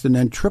double-crossed and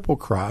then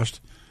triple-crossed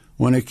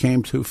when it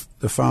came to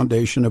the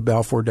foundation of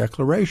Balfour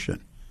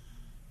Declaration.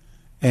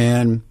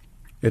 And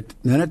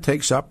then it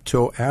takes up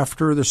till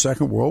after the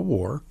Second World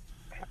War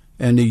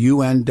and the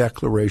UN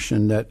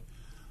declaration that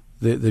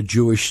the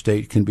Jewish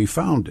state can be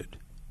founded.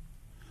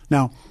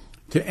 Now,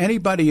 to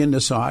anybody in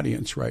this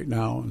audience right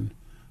now and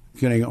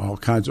getting all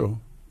kinds of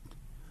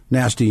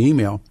nasty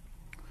email,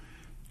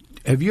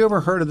 have you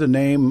ever heard of the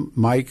name,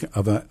 Mike,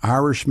 of an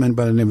Irishman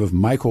by the name of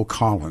Michael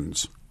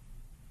Collins?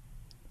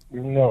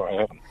 No, I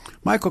haven't.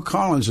 Michael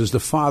Collins is the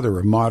father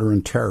of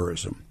modern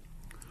terrorism.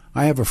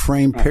 I have a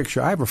framed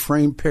picture. I have a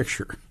framed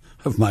picture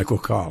of Michael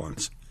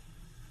Collins,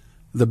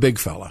 the big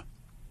fella.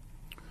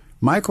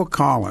 Michael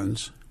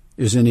Collins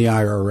is in the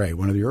IRA,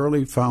 one of the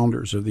early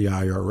founders of the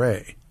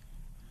IRA,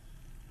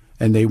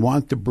 and they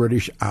want the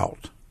British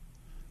out.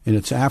 And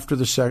it's after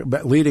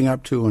leading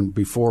up to and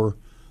before,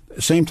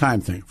 same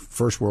time thing,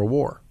 First World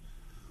War.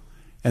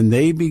 And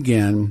they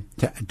began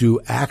to do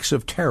acts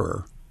of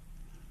terror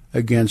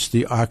against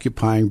the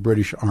occupying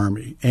British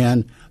Army.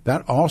 And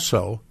that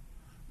also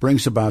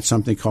brings about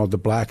something called the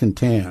Black and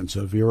Tans.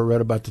 Have you ever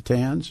read about the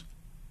Tans?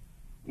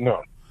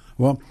 No.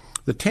 Well,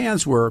 the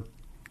Tans were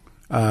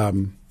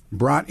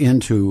brought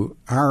into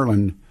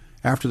Ireland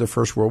after the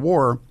First World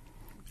War,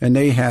 and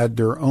they had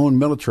their own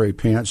military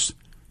pants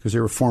because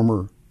they were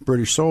former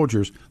British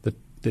soldiers,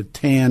 the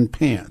tan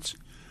pants.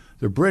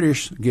 The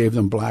British gave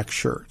them black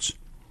shirts.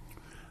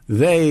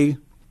 They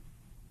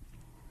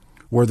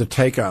were the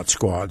takeout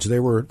squads. They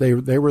were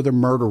the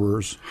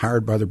murderers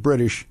hired by the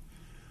British,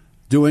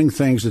 doing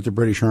things that the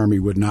British Army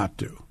would not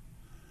do.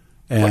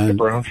 And like the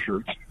brown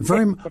shirts.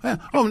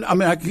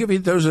 I can give you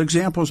those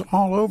examples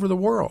all over the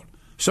world.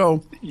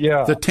 So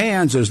the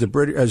Tans, as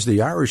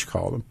the Irish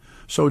call them.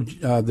 So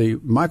the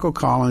Michael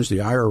Collins,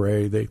 the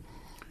IRA, they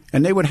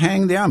would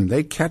hang them.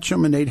 They'd catch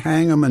them and they'd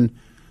hang them, and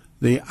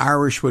the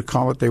Irish would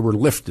call it they were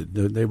lifted.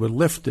 They were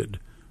lifted,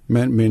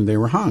 meant they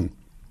were hung.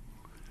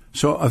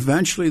 So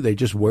eventually they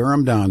just wear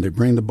them down. They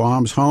bring the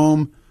bombs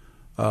home.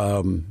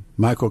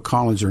 Michael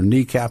Collins are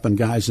kneecapping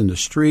guys in the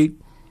street,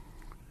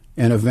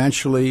 and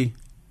eventually,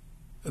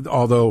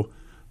 although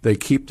they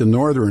keep the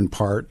northern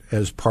part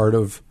as part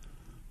of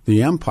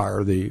the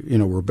empire,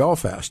 where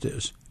Belfast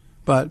is,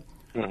 but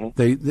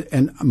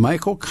and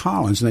Michael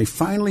Collins, and they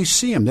finally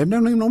see him. They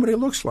don't even know what he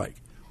looks like.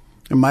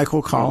 And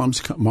Michael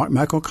Collins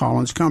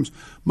comes.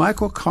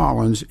 Michael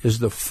Collins is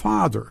the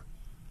father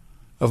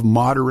of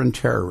modern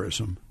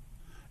terrorism.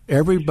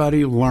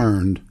 Everybody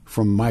learned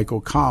from Michael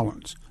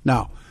Collins.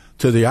 Now,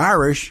 to the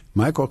Irish,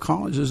 Michael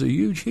Collins is a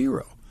huge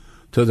hero.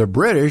 To the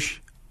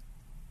British,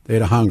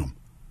 they'd have hung him.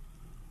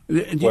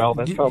 Well,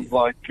 that sounds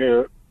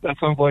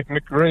like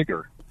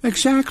McGregor.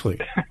 Exactly.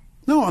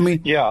 No, I mean,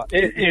 yeah.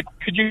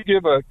 Could you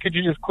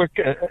just quick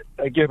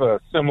give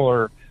a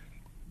similar?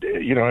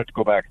 You don't have to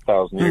go back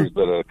 1,000 years,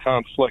 but the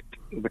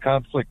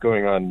conflict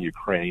going on in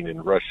Ukraine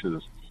and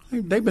Russia's.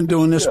 They've been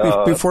doing this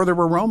before there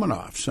were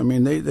Romanovs. I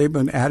mean, they've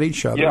been at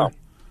each other. Yeah.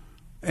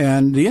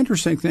 And the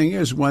interesting thing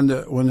is when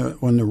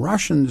the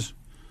Russians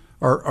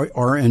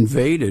are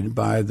invaded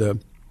by the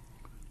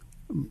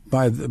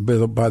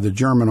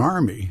German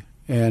army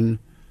and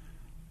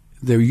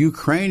the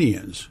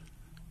Ukrainians,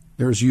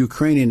 there's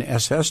Ukrainian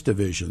SS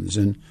divisions,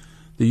 and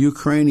the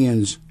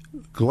Ukrainians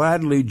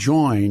gladly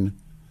join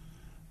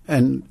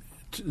and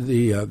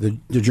the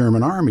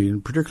German army,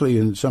 and particularly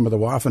in some of the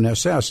Waffen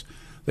SS,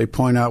 they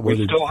point out where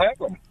we still have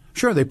them.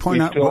 Sure, they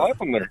point out still have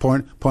them there.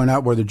 Point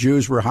out where the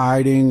Jews were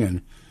hiding,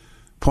 and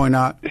point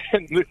out.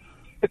 The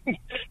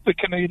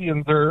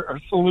Canadians are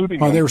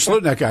saluting. Oh, they were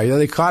saluting that guy. Yeah,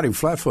 they caught him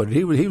flat-footed.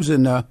 He was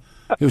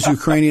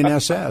Ukrainian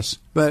SS,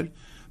 but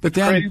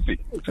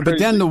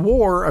then the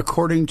war,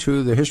 according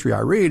to the history I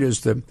read,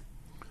 is the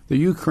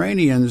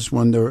Ukrainians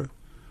when the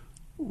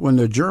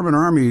German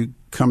army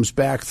comes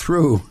back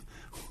through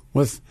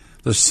with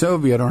the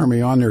Soviet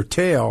army on their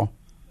tail,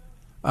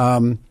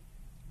 and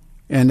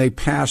they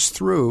pass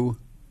through,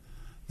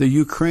 the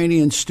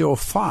Ukrainians still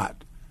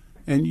fought.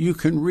 And you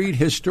can read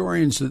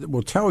historians that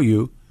will tell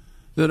you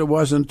that it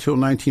wasn't until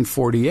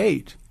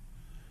 1948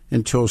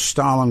 until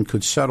Stalin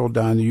could settle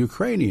down the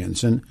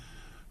Ukrainians. And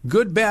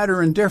good, bad,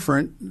 or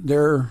indifferent,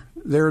 they're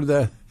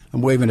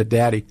I'm waving at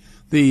Daddy.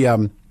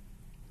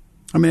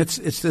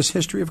 It's this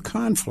history of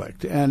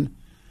conflict, and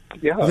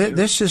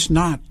this is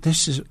not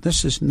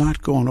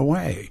going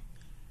away.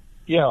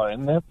 Yeah,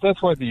 and that's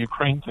why the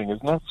Ukraine thing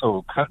is not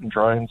so cut and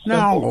dry and simple.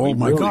 No, oh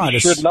my God,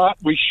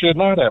 we should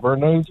not have our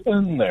nose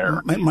in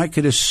there. Mike,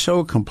 it is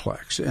so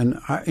complex, and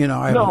I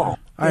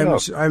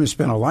haven't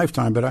spent a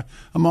lifetime, but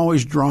I'm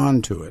always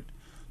drawn to it,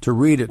 to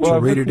read it, to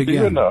read it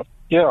again.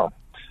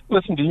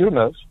 Listen to you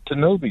enough to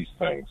know these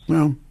things.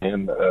 Well,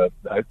 and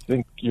I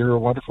think you're a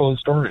wonderful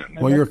historian.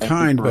 Well, you're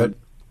kind, but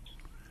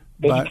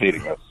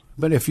educating us.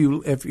 But if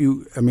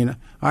you,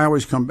 I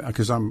always come back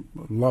because I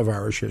love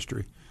Irish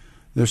history.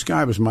 This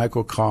guy was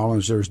Michael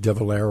Collins. There's De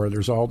Valera.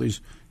 There's all these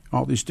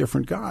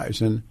different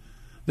guys, and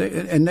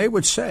they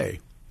would say,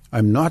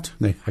 "I'm not."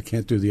 I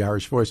can't do the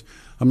Irish voice.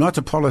 I'm not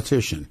a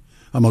politician.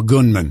 I'm a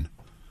gunman,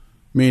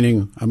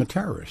 meaning I'm a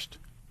terrorist.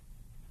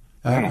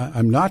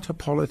 I'm not a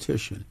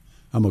politician.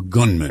 I'm a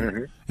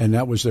gunman, and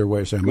that was their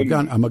way of saying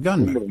I'm a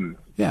gunman.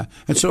 Yeah,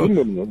 and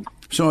so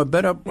I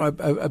bet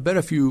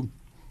if you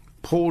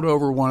pulled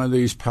over one of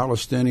these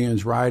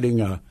Palestinians riding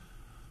those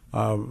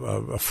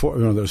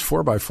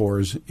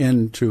 4x4s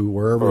into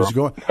wherever he's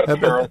going, I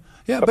bet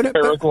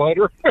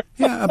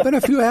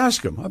if you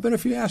ask him,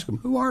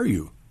 who are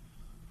you?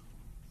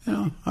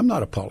 I'm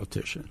not a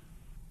politician.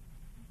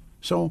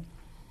 So,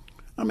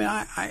 I mean,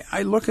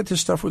 I look at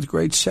this stuff with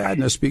great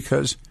sadness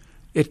because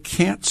it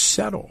can't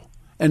settle.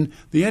 And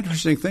the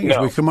interesting thing is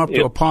we come up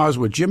to a pause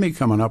with Jimmy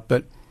coming up,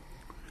 but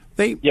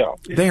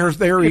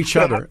they're each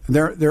other.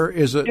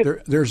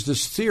 There's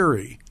this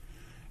theory,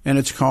 and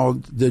it's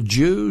called the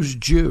Jew's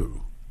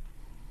Jew.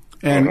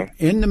 And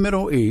in the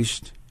Middle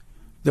East,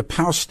 the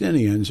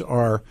Palestinians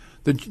are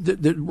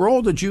the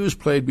role the Jews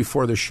played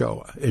before the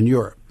Shoah in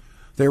Europe.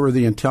 They were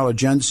the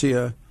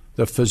intelligentsia,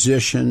 the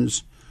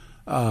physicians,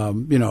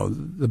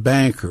 the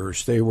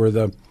bankers. They were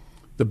the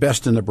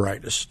best and the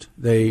brightest.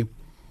 They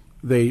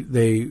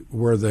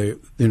were they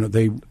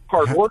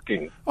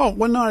hardworking. Well,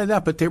 not only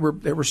that, but they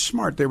were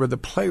smart. They were the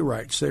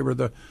playwrights. They were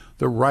the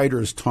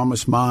writers,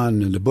 Thomas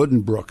Mann and the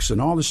Buddenbrooks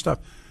and all this stuff.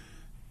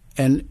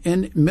 And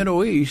in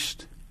Middle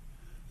East,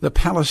 the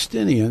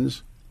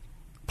Palestinians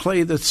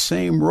play the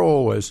same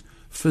role as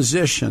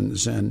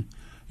physicians and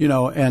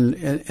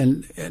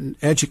and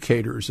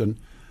educators, and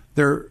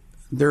they're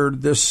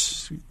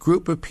this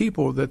group of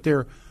people that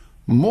they're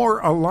more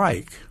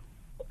alike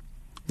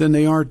than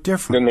they are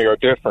different. Yeah.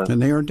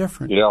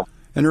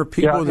 And there are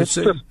people that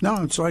say,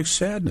 no, it's like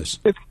sadness.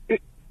 It's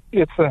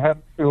the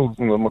Hatfields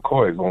and the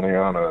McCoys, only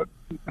on a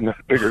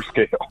bigger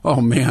scale.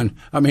 Oh, man.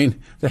 I mean,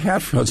 the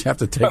Hatfields have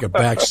to take a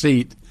back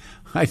seat.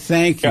 I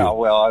thank you. Yeah,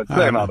 well, I'd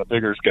say on a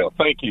bigger scale.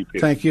 Thank you, Peter.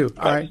 Thank you.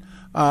 All right.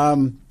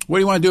 What do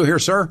you want to do here,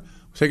 sir?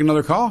 Take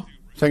another call?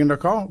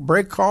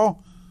 Break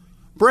call?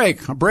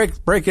 Break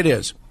it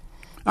is.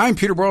 I'm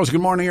Peter Boyles.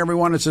 Good morning,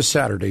 everyone. It's a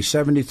Saturday.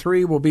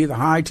 73 will be the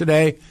high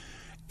today.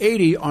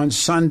 80 on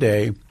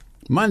Sunday.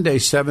 Monday,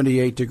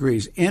 78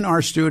 degrees. In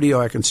our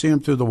studio, I can see him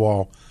through the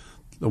wall.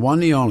 The one,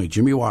 the only,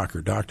 Jimmy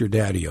Walker, Dr.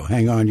 Daddio.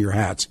 Hang on your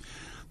hats.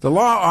 The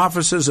law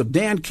offices of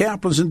Dan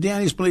Kaplan's and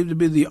Danny's believed to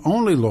be the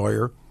only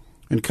lawyer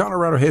in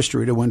Colorado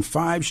history to win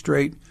 5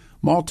 straight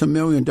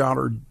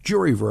multi-million-dollar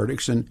jury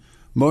verdicts in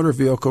motor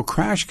vehicle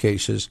crash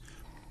cases.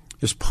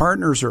 His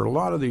partners are a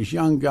lot of these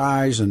young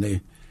guys,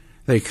 and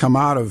they come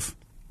out of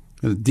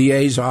the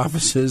DA's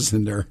offices,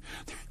 and they're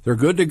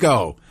good to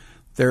go.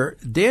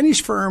 Danny's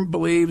firm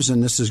believes,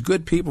 and this is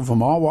good people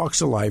from all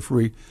walks of life,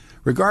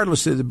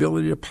 regardless of the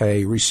ability to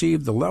pay,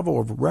 receive the level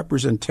of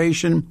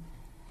representation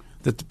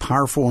that the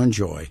powerful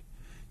enjoy.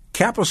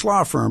 Kaplan's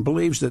law firm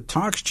believes that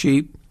talk's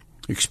cheap,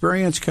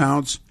 experience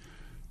counts,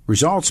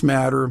 results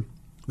matter.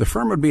 The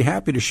firm would be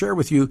happy to share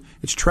with you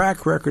its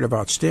track record of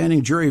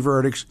outstanding jury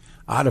verdicts,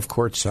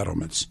 out-of-court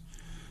settlements.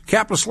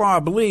 Kaplan's law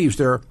believes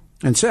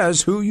and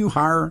says who you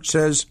hire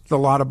says a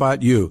lot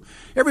about you.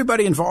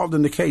 Everybody involved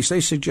in the case, they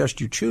suggest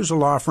you choose a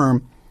law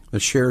firm that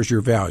shares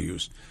your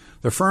values.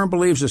 The firm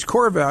believes its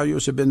core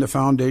values have been the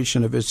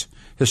foundation of its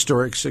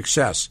historic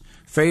success: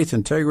 faith,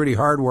 integrity,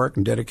 hard work,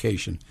 and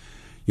dedication.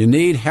 You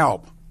need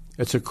help.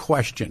 It's a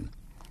question.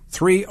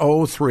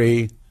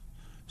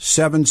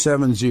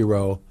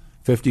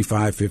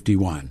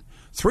 303-770-5551.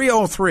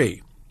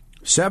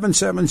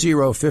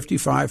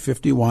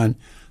 303-770-5551.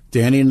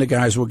 Danny and the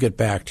guys will get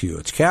back to you.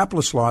 It's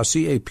Kaplan's Law,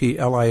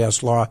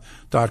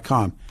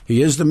 CAPLISLaw.com.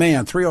 He is the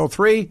man.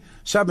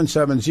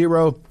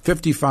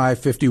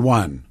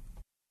 303-770-5551.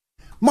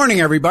 Morning,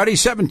 everybody.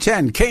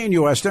 710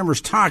 KNUS,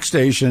 Denver's talk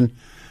station.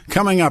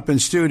 Coming up in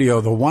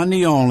studio, the one,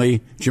 the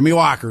only, Jimmy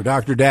Walker,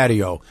 Dr.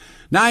 Daddio.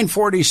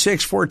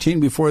 9:46, 14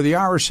 before the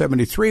hour.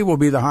 73 will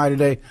be the high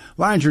today.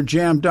 Lines are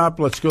jammed up.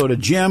 Let's go to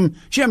Jim.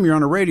 Jim, you're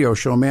on a radio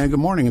show, man. Good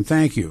morning, and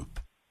thank you.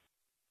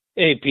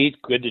 Hey, Pete.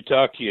 Good to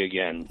talk to you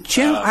again.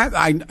 Jim,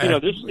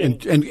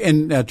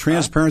 in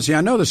transparency,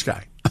 I know this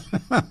guy.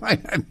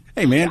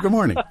 Hey, man, good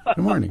morning.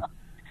 Good morning.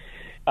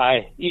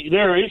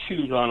 There are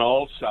issues on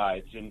all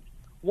sides, and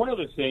one of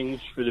the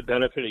things for the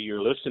benefit of your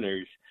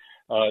listeners,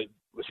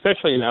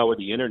 especially now with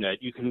the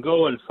Internet, you can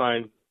go and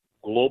find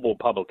global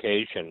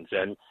publications.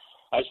 And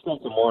I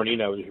spent the morning,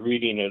 I was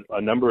reading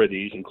a number of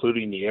these,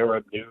 including the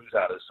Arab News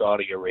out of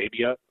Saudi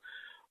Arabia,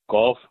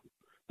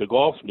 the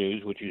Gulf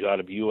News, which is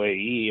out of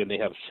UAE, and they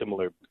have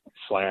similar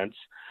slants.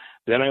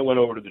 Then I went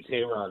over to the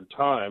Tehran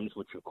Times,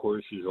 which, of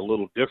course, is a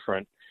little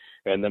different.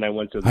 And then I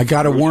went to the... I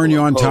got to warn you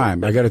on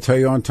time. I got to tell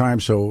you on time,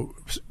 so...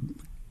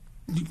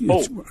 Go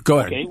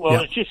ahead. Okay.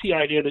 Well, It's just the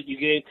idea that you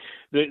gain...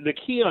 The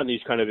key on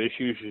these kind of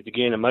issues is to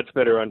gain a much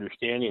better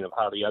understanding of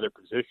how the other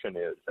position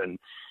is. And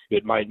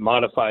it might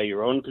modify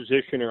your own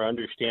position or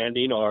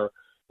understanding, or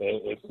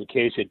if the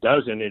case it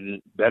doesn't,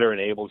 it better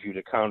enables you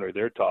to counter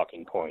their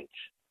talking points.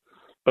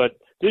 But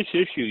this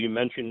issue, you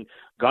mentioned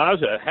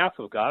Gaza, half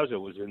of Gaza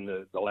was in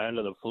the land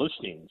of the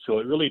Philistines. So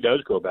it really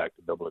does go back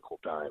to biblical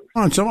times.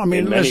 So, I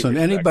mean, listen,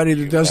 anybody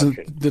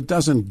that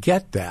doesn't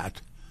get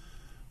that,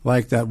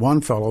 like that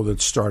one fellow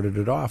that started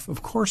it off,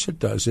 of course it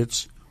does.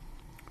 It's,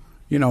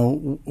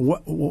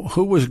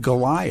 who was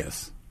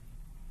Goliath?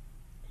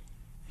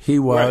 He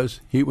was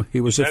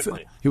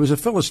Exactly. he was a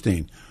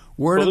Philistine.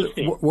 Where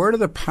do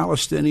the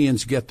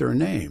Palestinians get their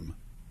name?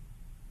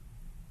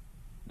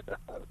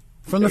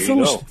 From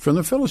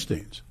the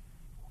Philistines.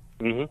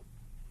 Mm-hmm.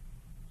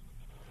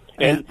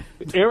 And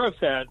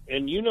Arafat,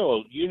 and you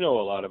know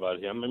a lot about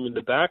him. I mean,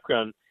 the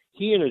background.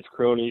 He and his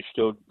cronies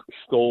stole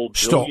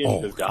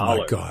billions of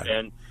dollars, my God.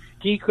 And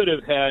he could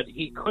have had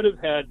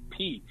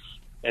peace.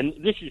 And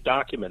this is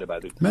documented by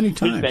many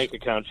times. His bank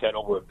accounts had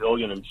over $1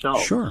 billion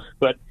himself. Sure,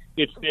 but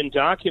it's been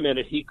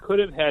documented. He could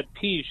have had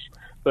peace,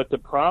 but the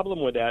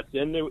problem with that,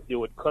 then it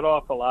would cut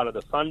off a lot of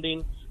the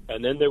funding,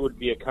 and then there would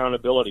be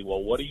accountability.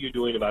 Well, what are you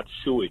doing about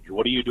sewage?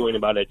 What are you doing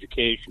about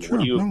education? Sure,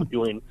 what are you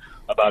doing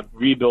about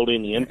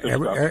rebuilding the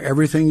infrastructure?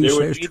 Everything you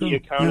say is true. There would be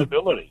the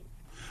accountability.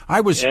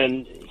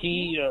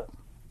 Yeah.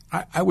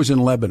 I was in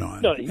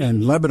Lebanon,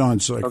 and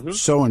Lebanon's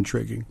so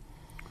intriguing.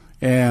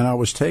 And I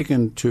was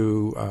taken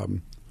to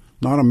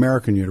not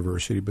American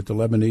University, but the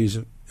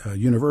Lebanese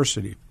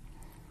university,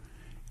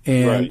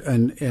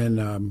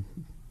 and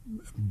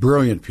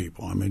brilliant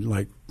people. I mean,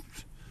 like,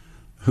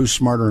 who's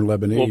smarter than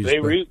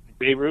Lebanese? Well,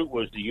 Beirut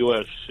was the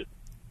U.S.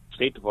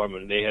 State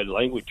Department. They had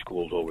language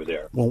schools over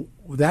there. Well,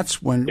 that's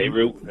when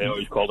Beirut. They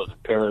always called it the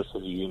Paris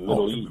of the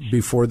Middle East.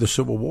 Before the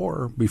Civil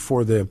War,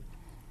 before the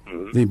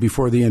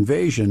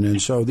invasion.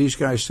 And so these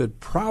guys said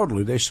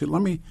proudly, they said,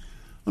 let me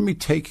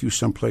take you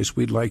someplace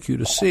we'd like you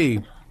to see.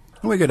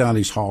 And we go down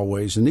these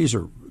hallways, and these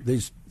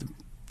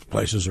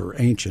places are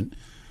ancient.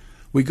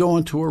 We go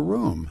into a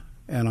room,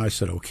 and I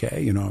said,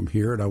 okay, I'm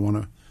here, and I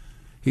want to.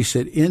 He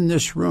said, in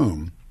this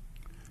room,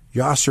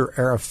 Yasser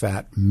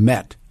Arafat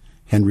met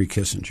Henry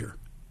Kissinger.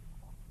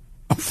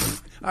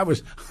 I'm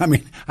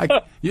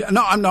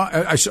not.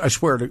 I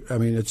swear to. I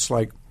mean, it's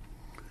like,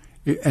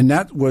 and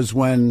that was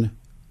when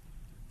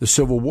the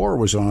Civil War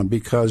was on,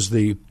 because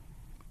the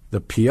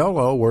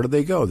PLO, where do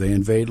they go? They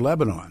invade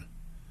Lebanon.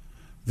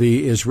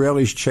 The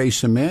Israelis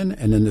chase them in,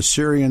 and then the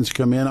Syrians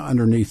come in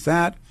underneath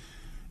that.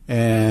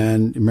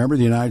 And remember,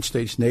 the United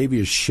States Navy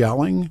is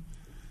shelling,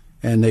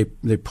 and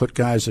they put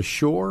guys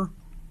ashore.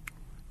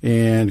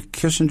 And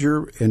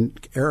Kissinger and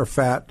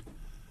Arafat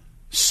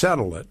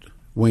settle it,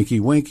 winky,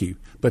 winky.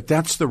 But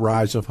that's the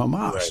rise of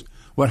Hamas. Right.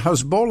 What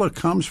Hezbollah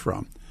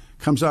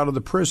comes out of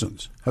the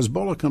prisons.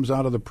 Hezbollah comes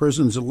out of the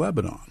prisons of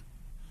Lebanon.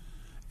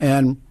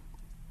 And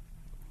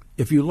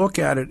if you look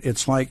at it,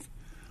 it's like,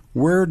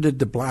 where did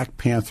the Black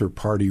Panther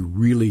Party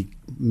really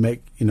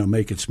make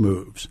its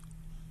moves?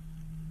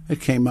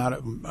 It came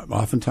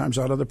oftentimes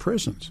out of the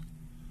prisons,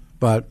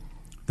 but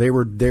they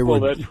were. Well,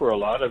 that's where a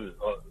lot of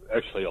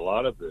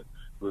the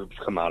groups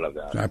come out of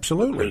that.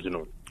 Absolutely,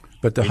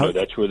 but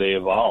that's where they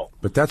evolved.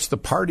 But that's the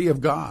party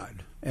of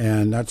God,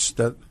 and that's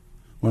that.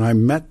 When I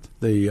met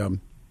the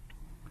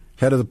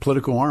head of the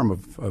political arm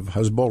of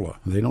Hezbollah,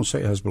 they don't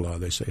say Hezbollah;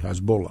 they say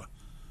Hezbollah.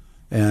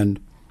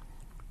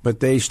 But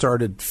they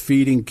started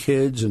feeding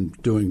kids and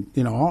doing,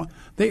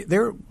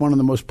 they're one of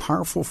the most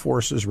powerful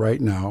forces right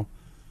now,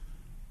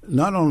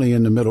 not only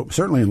in the middle,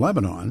 certainly in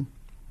Lebanon,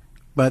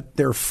 but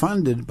they're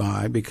funded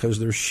by, because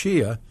they're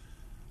Shia,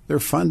 they're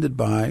funded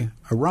by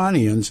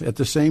Iranians. At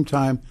the same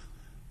time,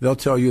 they'll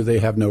tell you they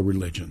have no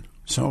religion.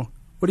 So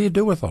what do you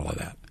do with all of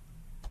that?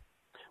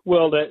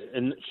 Well, this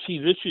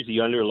is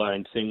the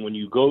underlying thing. When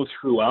you go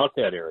throughout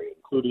that area,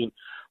 including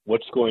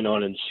what's going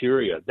on in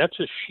Syria, that's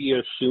a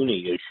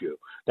Shia-Sunni issue.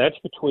 That's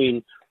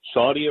between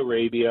Saudi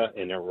Arabia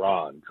and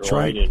Iran,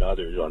 drawing in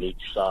others on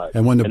each side.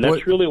 And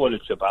that's really what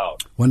it's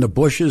about. When the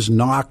Bushes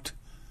knocked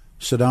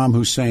Saddam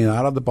Hussein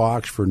out of the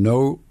box for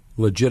no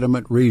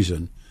legitimate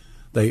reason,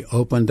 they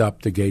opened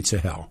up the gates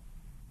of hell.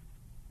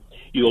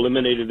 You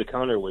eliminated the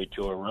counterweight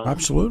to Iran.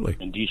 Absolutely.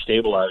 And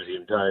destabilized the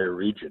entire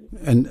region.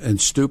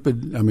 And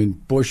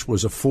stupid, Bush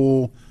was a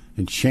fool,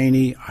 and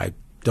Cheney, I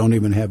don't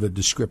even have a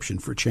description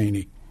for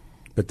Cheney.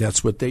 But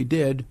that's what they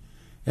did.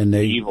 And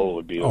evil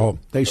would be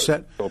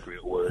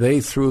appropriate word.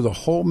 They threw the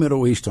whole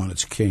Middle East on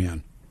its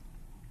can.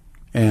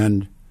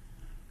 And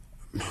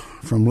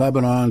from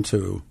Lebanon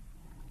to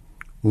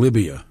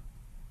Libya,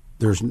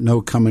 there's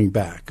no coming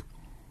back.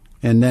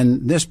 And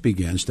then this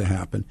begins to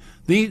happen.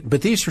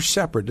 But these are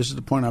separate. This is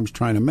the point I was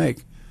trying to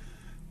make.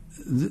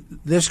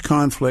 This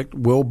conflict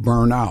will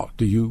burn out.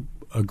 Do you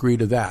agree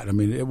to that? I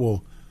mean, it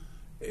will.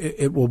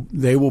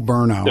 They will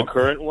burn out. The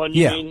current one,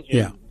 you mean?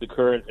 The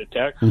current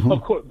attack,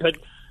 Of course,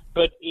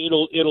 but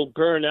it'll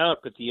burn out.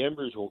 But the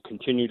embers will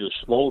continue to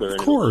smolder. Of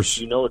course,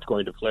 and it's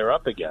going to flare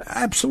up again.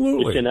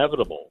 Absolutely, it's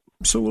inevitable.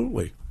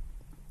 Absolutely.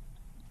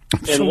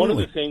 And one of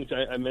the things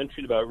I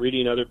mentioned about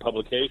reading other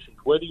publications,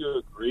 whether you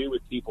agree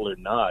with people or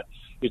not,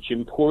 it's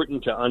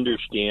important to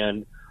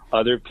understand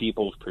other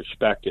people's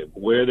perspective,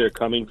 where they're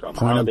coming from,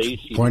 how they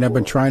see the world. I've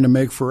been trying to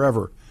make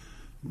forever.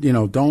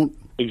 Don't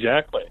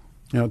exactly.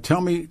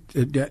 Tell me,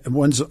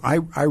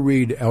 I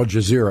read Al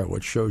Jazeera,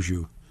 which shows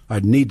you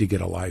I'd need to get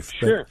a life.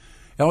 Sure.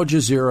 But Al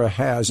Jazeera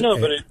has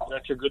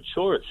that's a good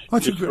source.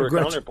 That's a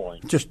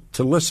counterpoint. Just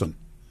to listen.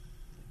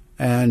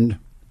 And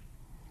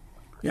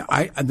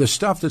Yeah, the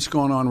stuff that's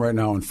going on right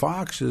now in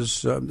Fox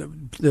is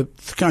the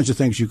kinds of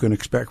things you can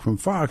expect from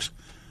Fox.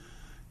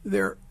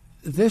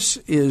 This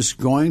is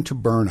going to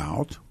burn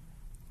out,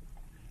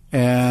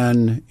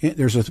 and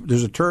there's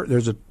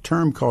a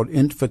term called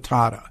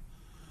intifada,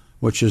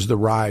 which is the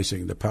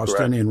rising, the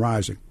Palestinian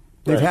rising.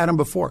 They've had them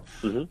before,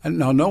 and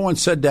no one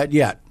said that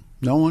yet.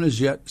 No one has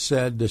yet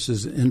said this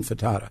is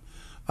intifada.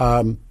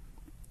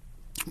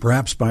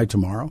 Perhaps by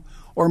tomorrow,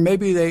 or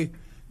maybe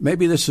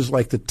this is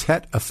like the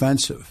Tet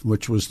Offensive,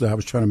 which was I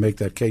was trying to make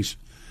that case.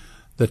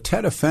 The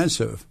Tet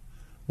Offensive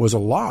was a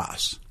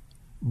loss,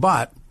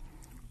 but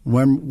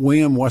when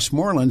William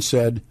Westmoreland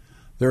said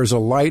there's a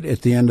light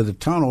at the end of the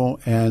tunnel,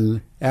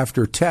 and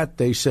after Tet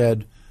they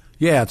said,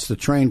 yeah, it's the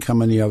train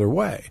coming the other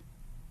way.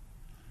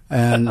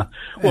 And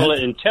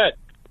in Tet,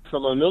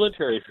 from a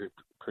military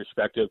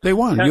perspective, they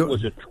won. Tet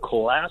was a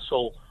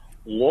colossal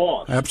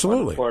loss.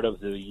 Absolutely, on the part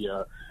of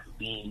the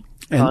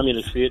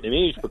communist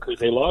Vietnamese, because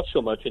they lost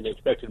so much and they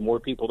expected more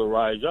people to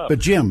rise up.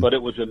 But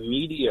it was a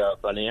media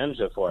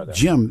bonanza for them.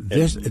 Jim,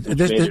 this made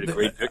it a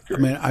great victory. I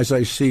mean, as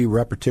I see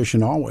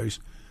repetition always,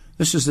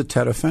 this is the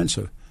Tet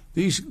Offensive.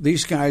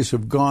 These guys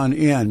have gone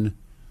in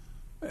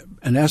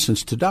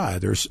essence, to die.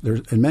 There's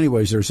in many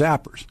ways they're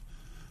zappers.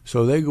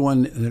 So they go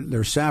in,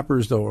 they're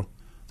sappers. They'll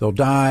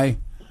die,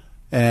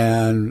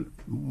 and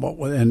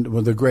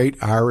the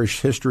great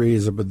Irish history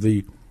is about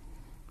the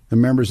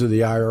members of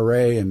the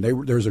IRA, and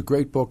there's a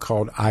great book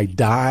called "I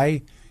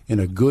Die in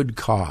a Good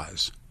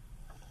Cause."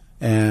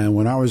 And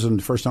when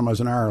the first time I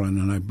was in Ireland,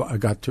 and I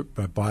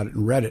bought it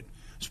and read it.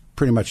 It's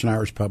pretty much an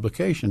Irish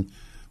publication,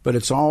 but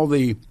it's all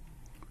the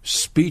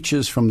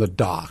speeches from the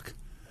dock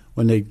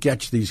when they'd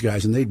catch these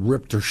guys, and they'd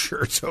rip their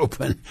shirts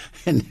open,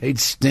 and they'd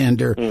stand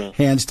their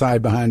hands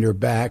tied behind their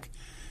back,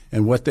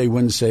 and what they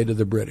wouldn't say to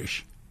the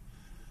British.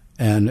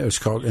 And it's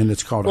called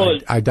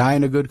 "I Die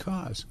in a Good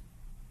Cause."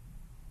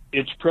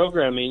 It's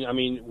programming. I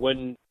mean,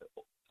 when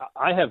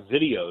I have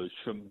videos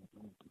from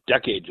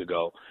decades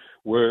ago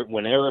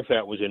when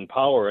Arafat was in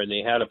power, and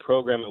they had a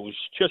program that was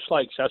just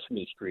like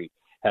Sesame Street,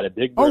 had a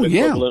Big Bird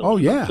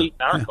equivalent, complete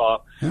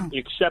knockoff,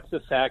 except the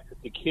fact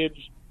that the kids,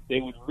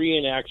 they would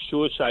reenact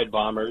suicide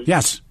bombers,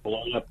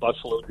 blowing up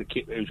busloads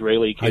of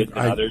Israeli kids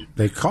and others.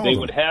 They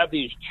would have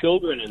these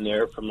children in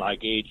there from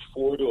like age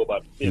 4 to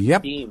about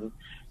 15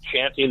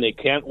 chanting, "They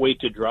can't wait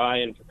to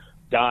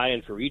die,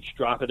 and for each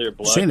drop of their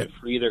blood to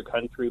free their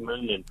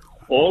countrymen," and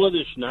all of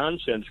this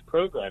nonsense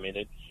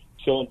programming.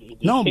 So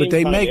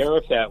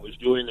Arafat was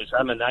doing this,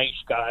 "I'm a nice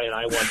guy and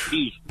I want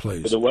peace," for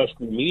the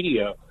Western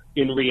media.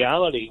 In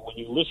reality, when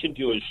you listen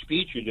to his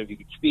speeches, if you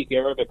could speak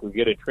Arabic or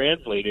get it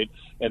translated,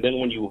 and then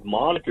when you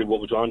monitored what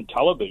was on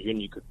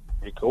television, you could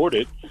record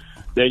it,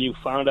 then you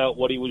found out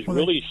what he was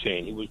really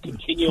saying. He was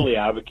continually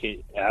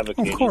advocating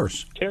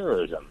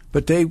terrorism.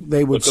 But they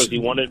would, because he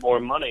wanted more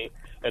money.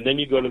 And then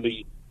you go to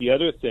the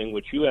other thing,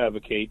 which you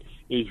advocate,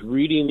 is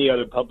reading the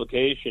other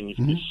publications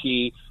to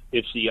see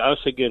it's the us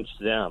against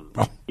them,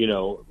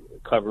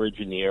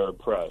 coverage in the Arab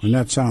press. And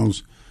that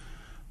sounds...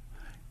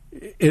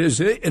 It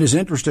is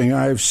interesting.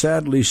 I've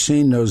sadly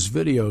seen those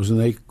videos,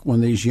 and when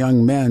these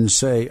young men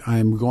say,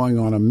 "I'm going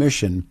on a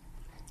mission,"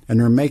 and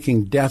they're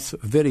making death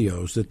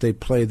videos that they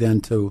play then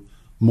to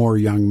more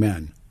young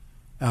men.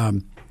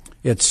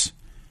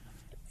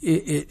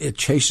 It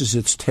chases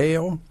its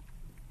tail.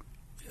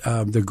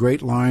 The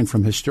great line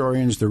from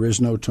historians, "There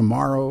is no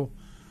tomorrow.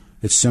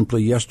 It's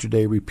simply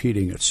yesterday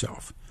repeating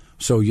itself."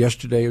 So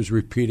yesterday is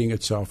repeating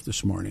itself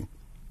this morning.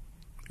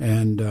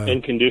 And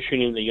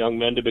conditioning the young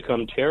men to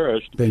become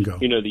terrorists. Bingo.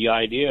 The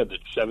idea that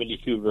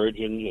 72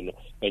 virgins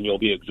and you'll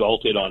be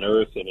exalted on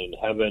earth and in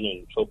heaven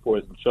and so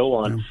forth and so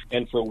on. Yeah.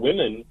 And for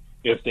women,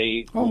 if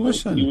they were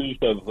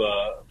accused of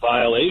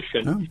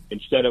violation,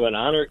 instead of an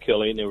honor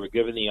killing, they were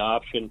given the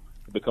option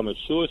to become a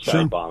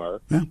suicide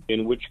bomber,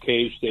 in which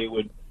case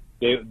to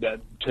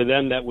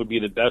them that would be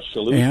the best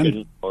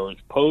solution, or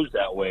it's posed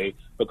that way,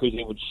 because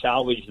it would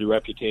salvage the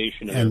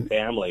reputation of their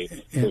family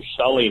for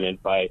selling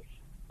it by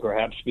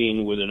perhaps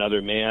being with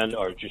another man,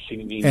 or just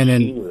being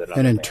seen with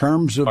another man,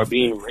 terms of, or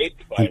being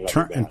raped by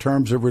another man. In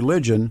terms of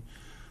religion,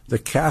 the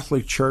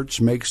Catholic Church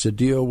makes a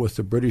deal with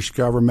the British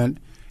government.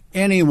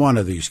 Any one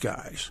of these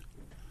guys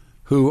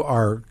who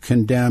are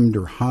condemned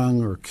or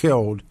hung or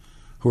killed,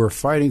 who are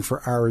fighting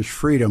for Irish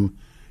freedom,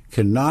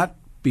 cannot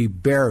be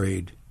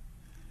buried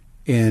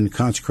in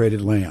consecrated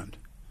land.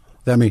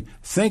 I mean,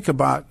 think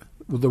about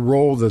the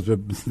role that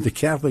the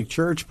Catholic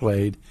Church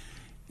played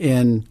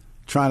in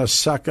trying to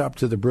suck up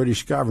to the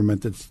British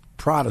government that's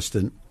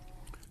Protestant.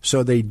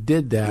 So they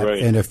did that.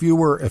 Right. And if you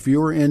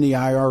were in the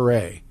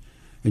IRA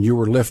and you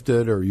were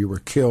lifted or you were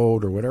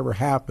killed or whatever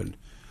happened,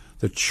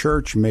 the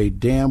church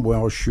made damn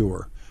well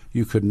sure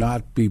you could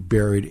not be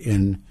buried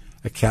in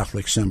a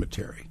Catholic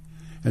cemetery.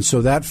 And so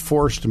that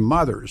forced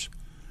mothers,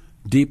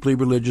 deeply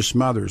religious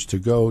mothers, to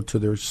go to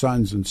their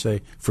sons and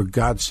say, "For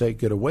God's sake,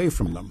 get away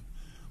from them."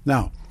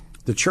 Now,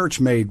 the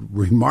church made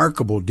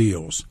remarkable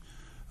deals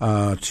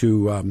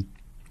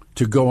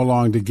to go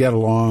along, to get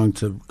along,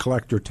 to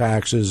collect their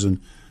taxes and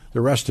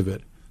the rest of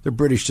it. The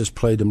British just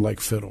played them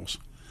like fiddles.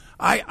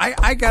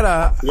 I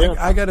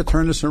gotta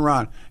turn this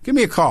around. Give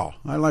me a call.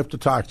 I'd like to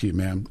talk to you,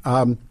 man.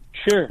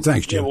 Sure.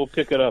 Thanks, Jim. Yeah, we'll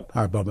pick it up.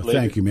 All right, Bubba. Later.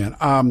 Thank you,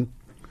 man.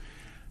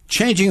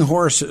 Changing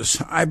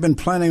horses. I've been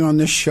planning on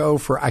this show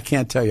for I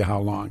can't tell you how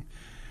long.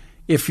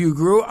 If you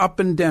grew up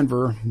in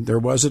Denver, there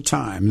was a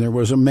time, there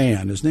was a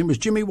man. His name was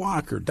Jimmy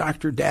Walker,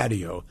 Dr.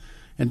 Daddio.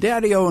 And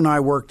Daddio and I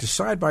worked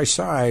side by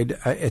side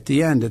at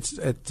the end.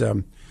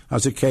 I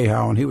was at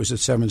K-How and he was at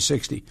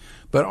 760.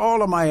 But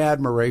all of my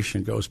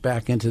admiration goes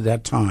back into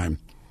that time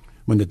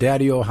when the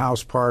Daddio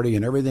house party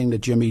and everything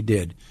that Jimmy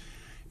did.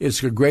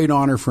 It's a great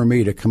honor for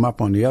me to come up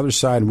on the other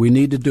side. We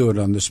need to do it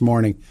on this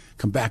morning.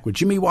 Come back with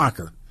Jimmy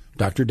Walker,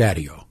 Dr.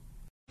 Daddio.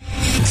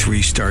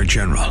 3-star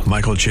General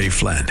Michael J.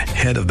 Flynn,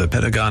 head of the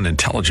Pentagon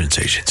Intelligence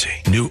Agency,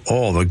 knew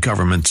all the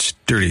government's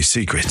dirty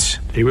secrets.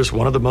 He was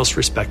one of the most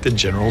respected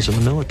generals in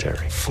the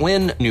military.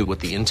 Flynn knew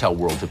what the intel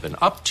world had been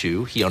up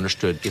to. He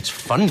understood its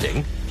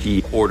funding.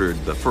 He ordered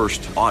the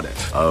first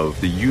audit of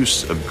the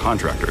use of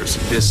contractors.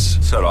 This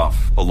set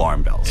off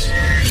alarm bells.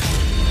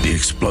 The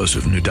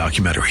explosive new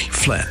documentary,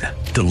 Flynn,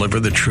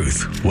 Deliver the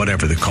Truth,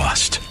 Whatever the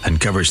Cost,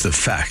 uncovers the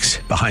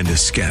facts behind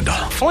this scandal.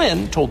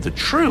 Flynn told the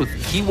truth.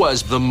 He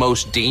was the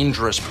most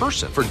dangerous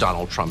person for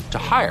Donald Trump to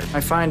hire. I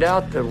find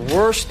out the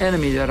worst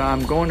enemy that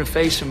I'm going to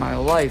face in my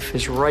life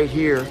is right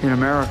here in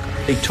America.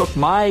 They took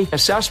my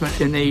assessment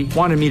and they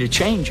wanted me to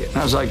change it. And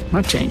I was like, I'm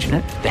not changing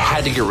it. They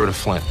had to get rid of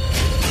Flynn.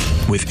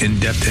 With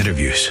in-depth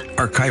interviews,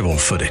 archival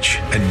footage,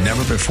 and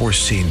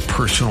never-before-seen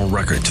personal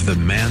records of the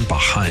man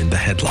behind the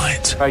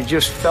headlines. I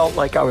just felt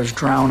like I was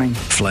drowning.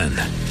 Flynn,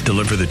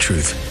 Deliver the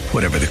Truth,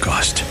 Whatever the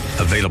Cost.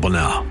 Available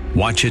now.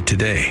 Watch it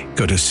today.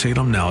 Go to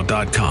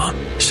salemnow.com.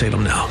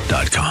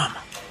 salemnow.com.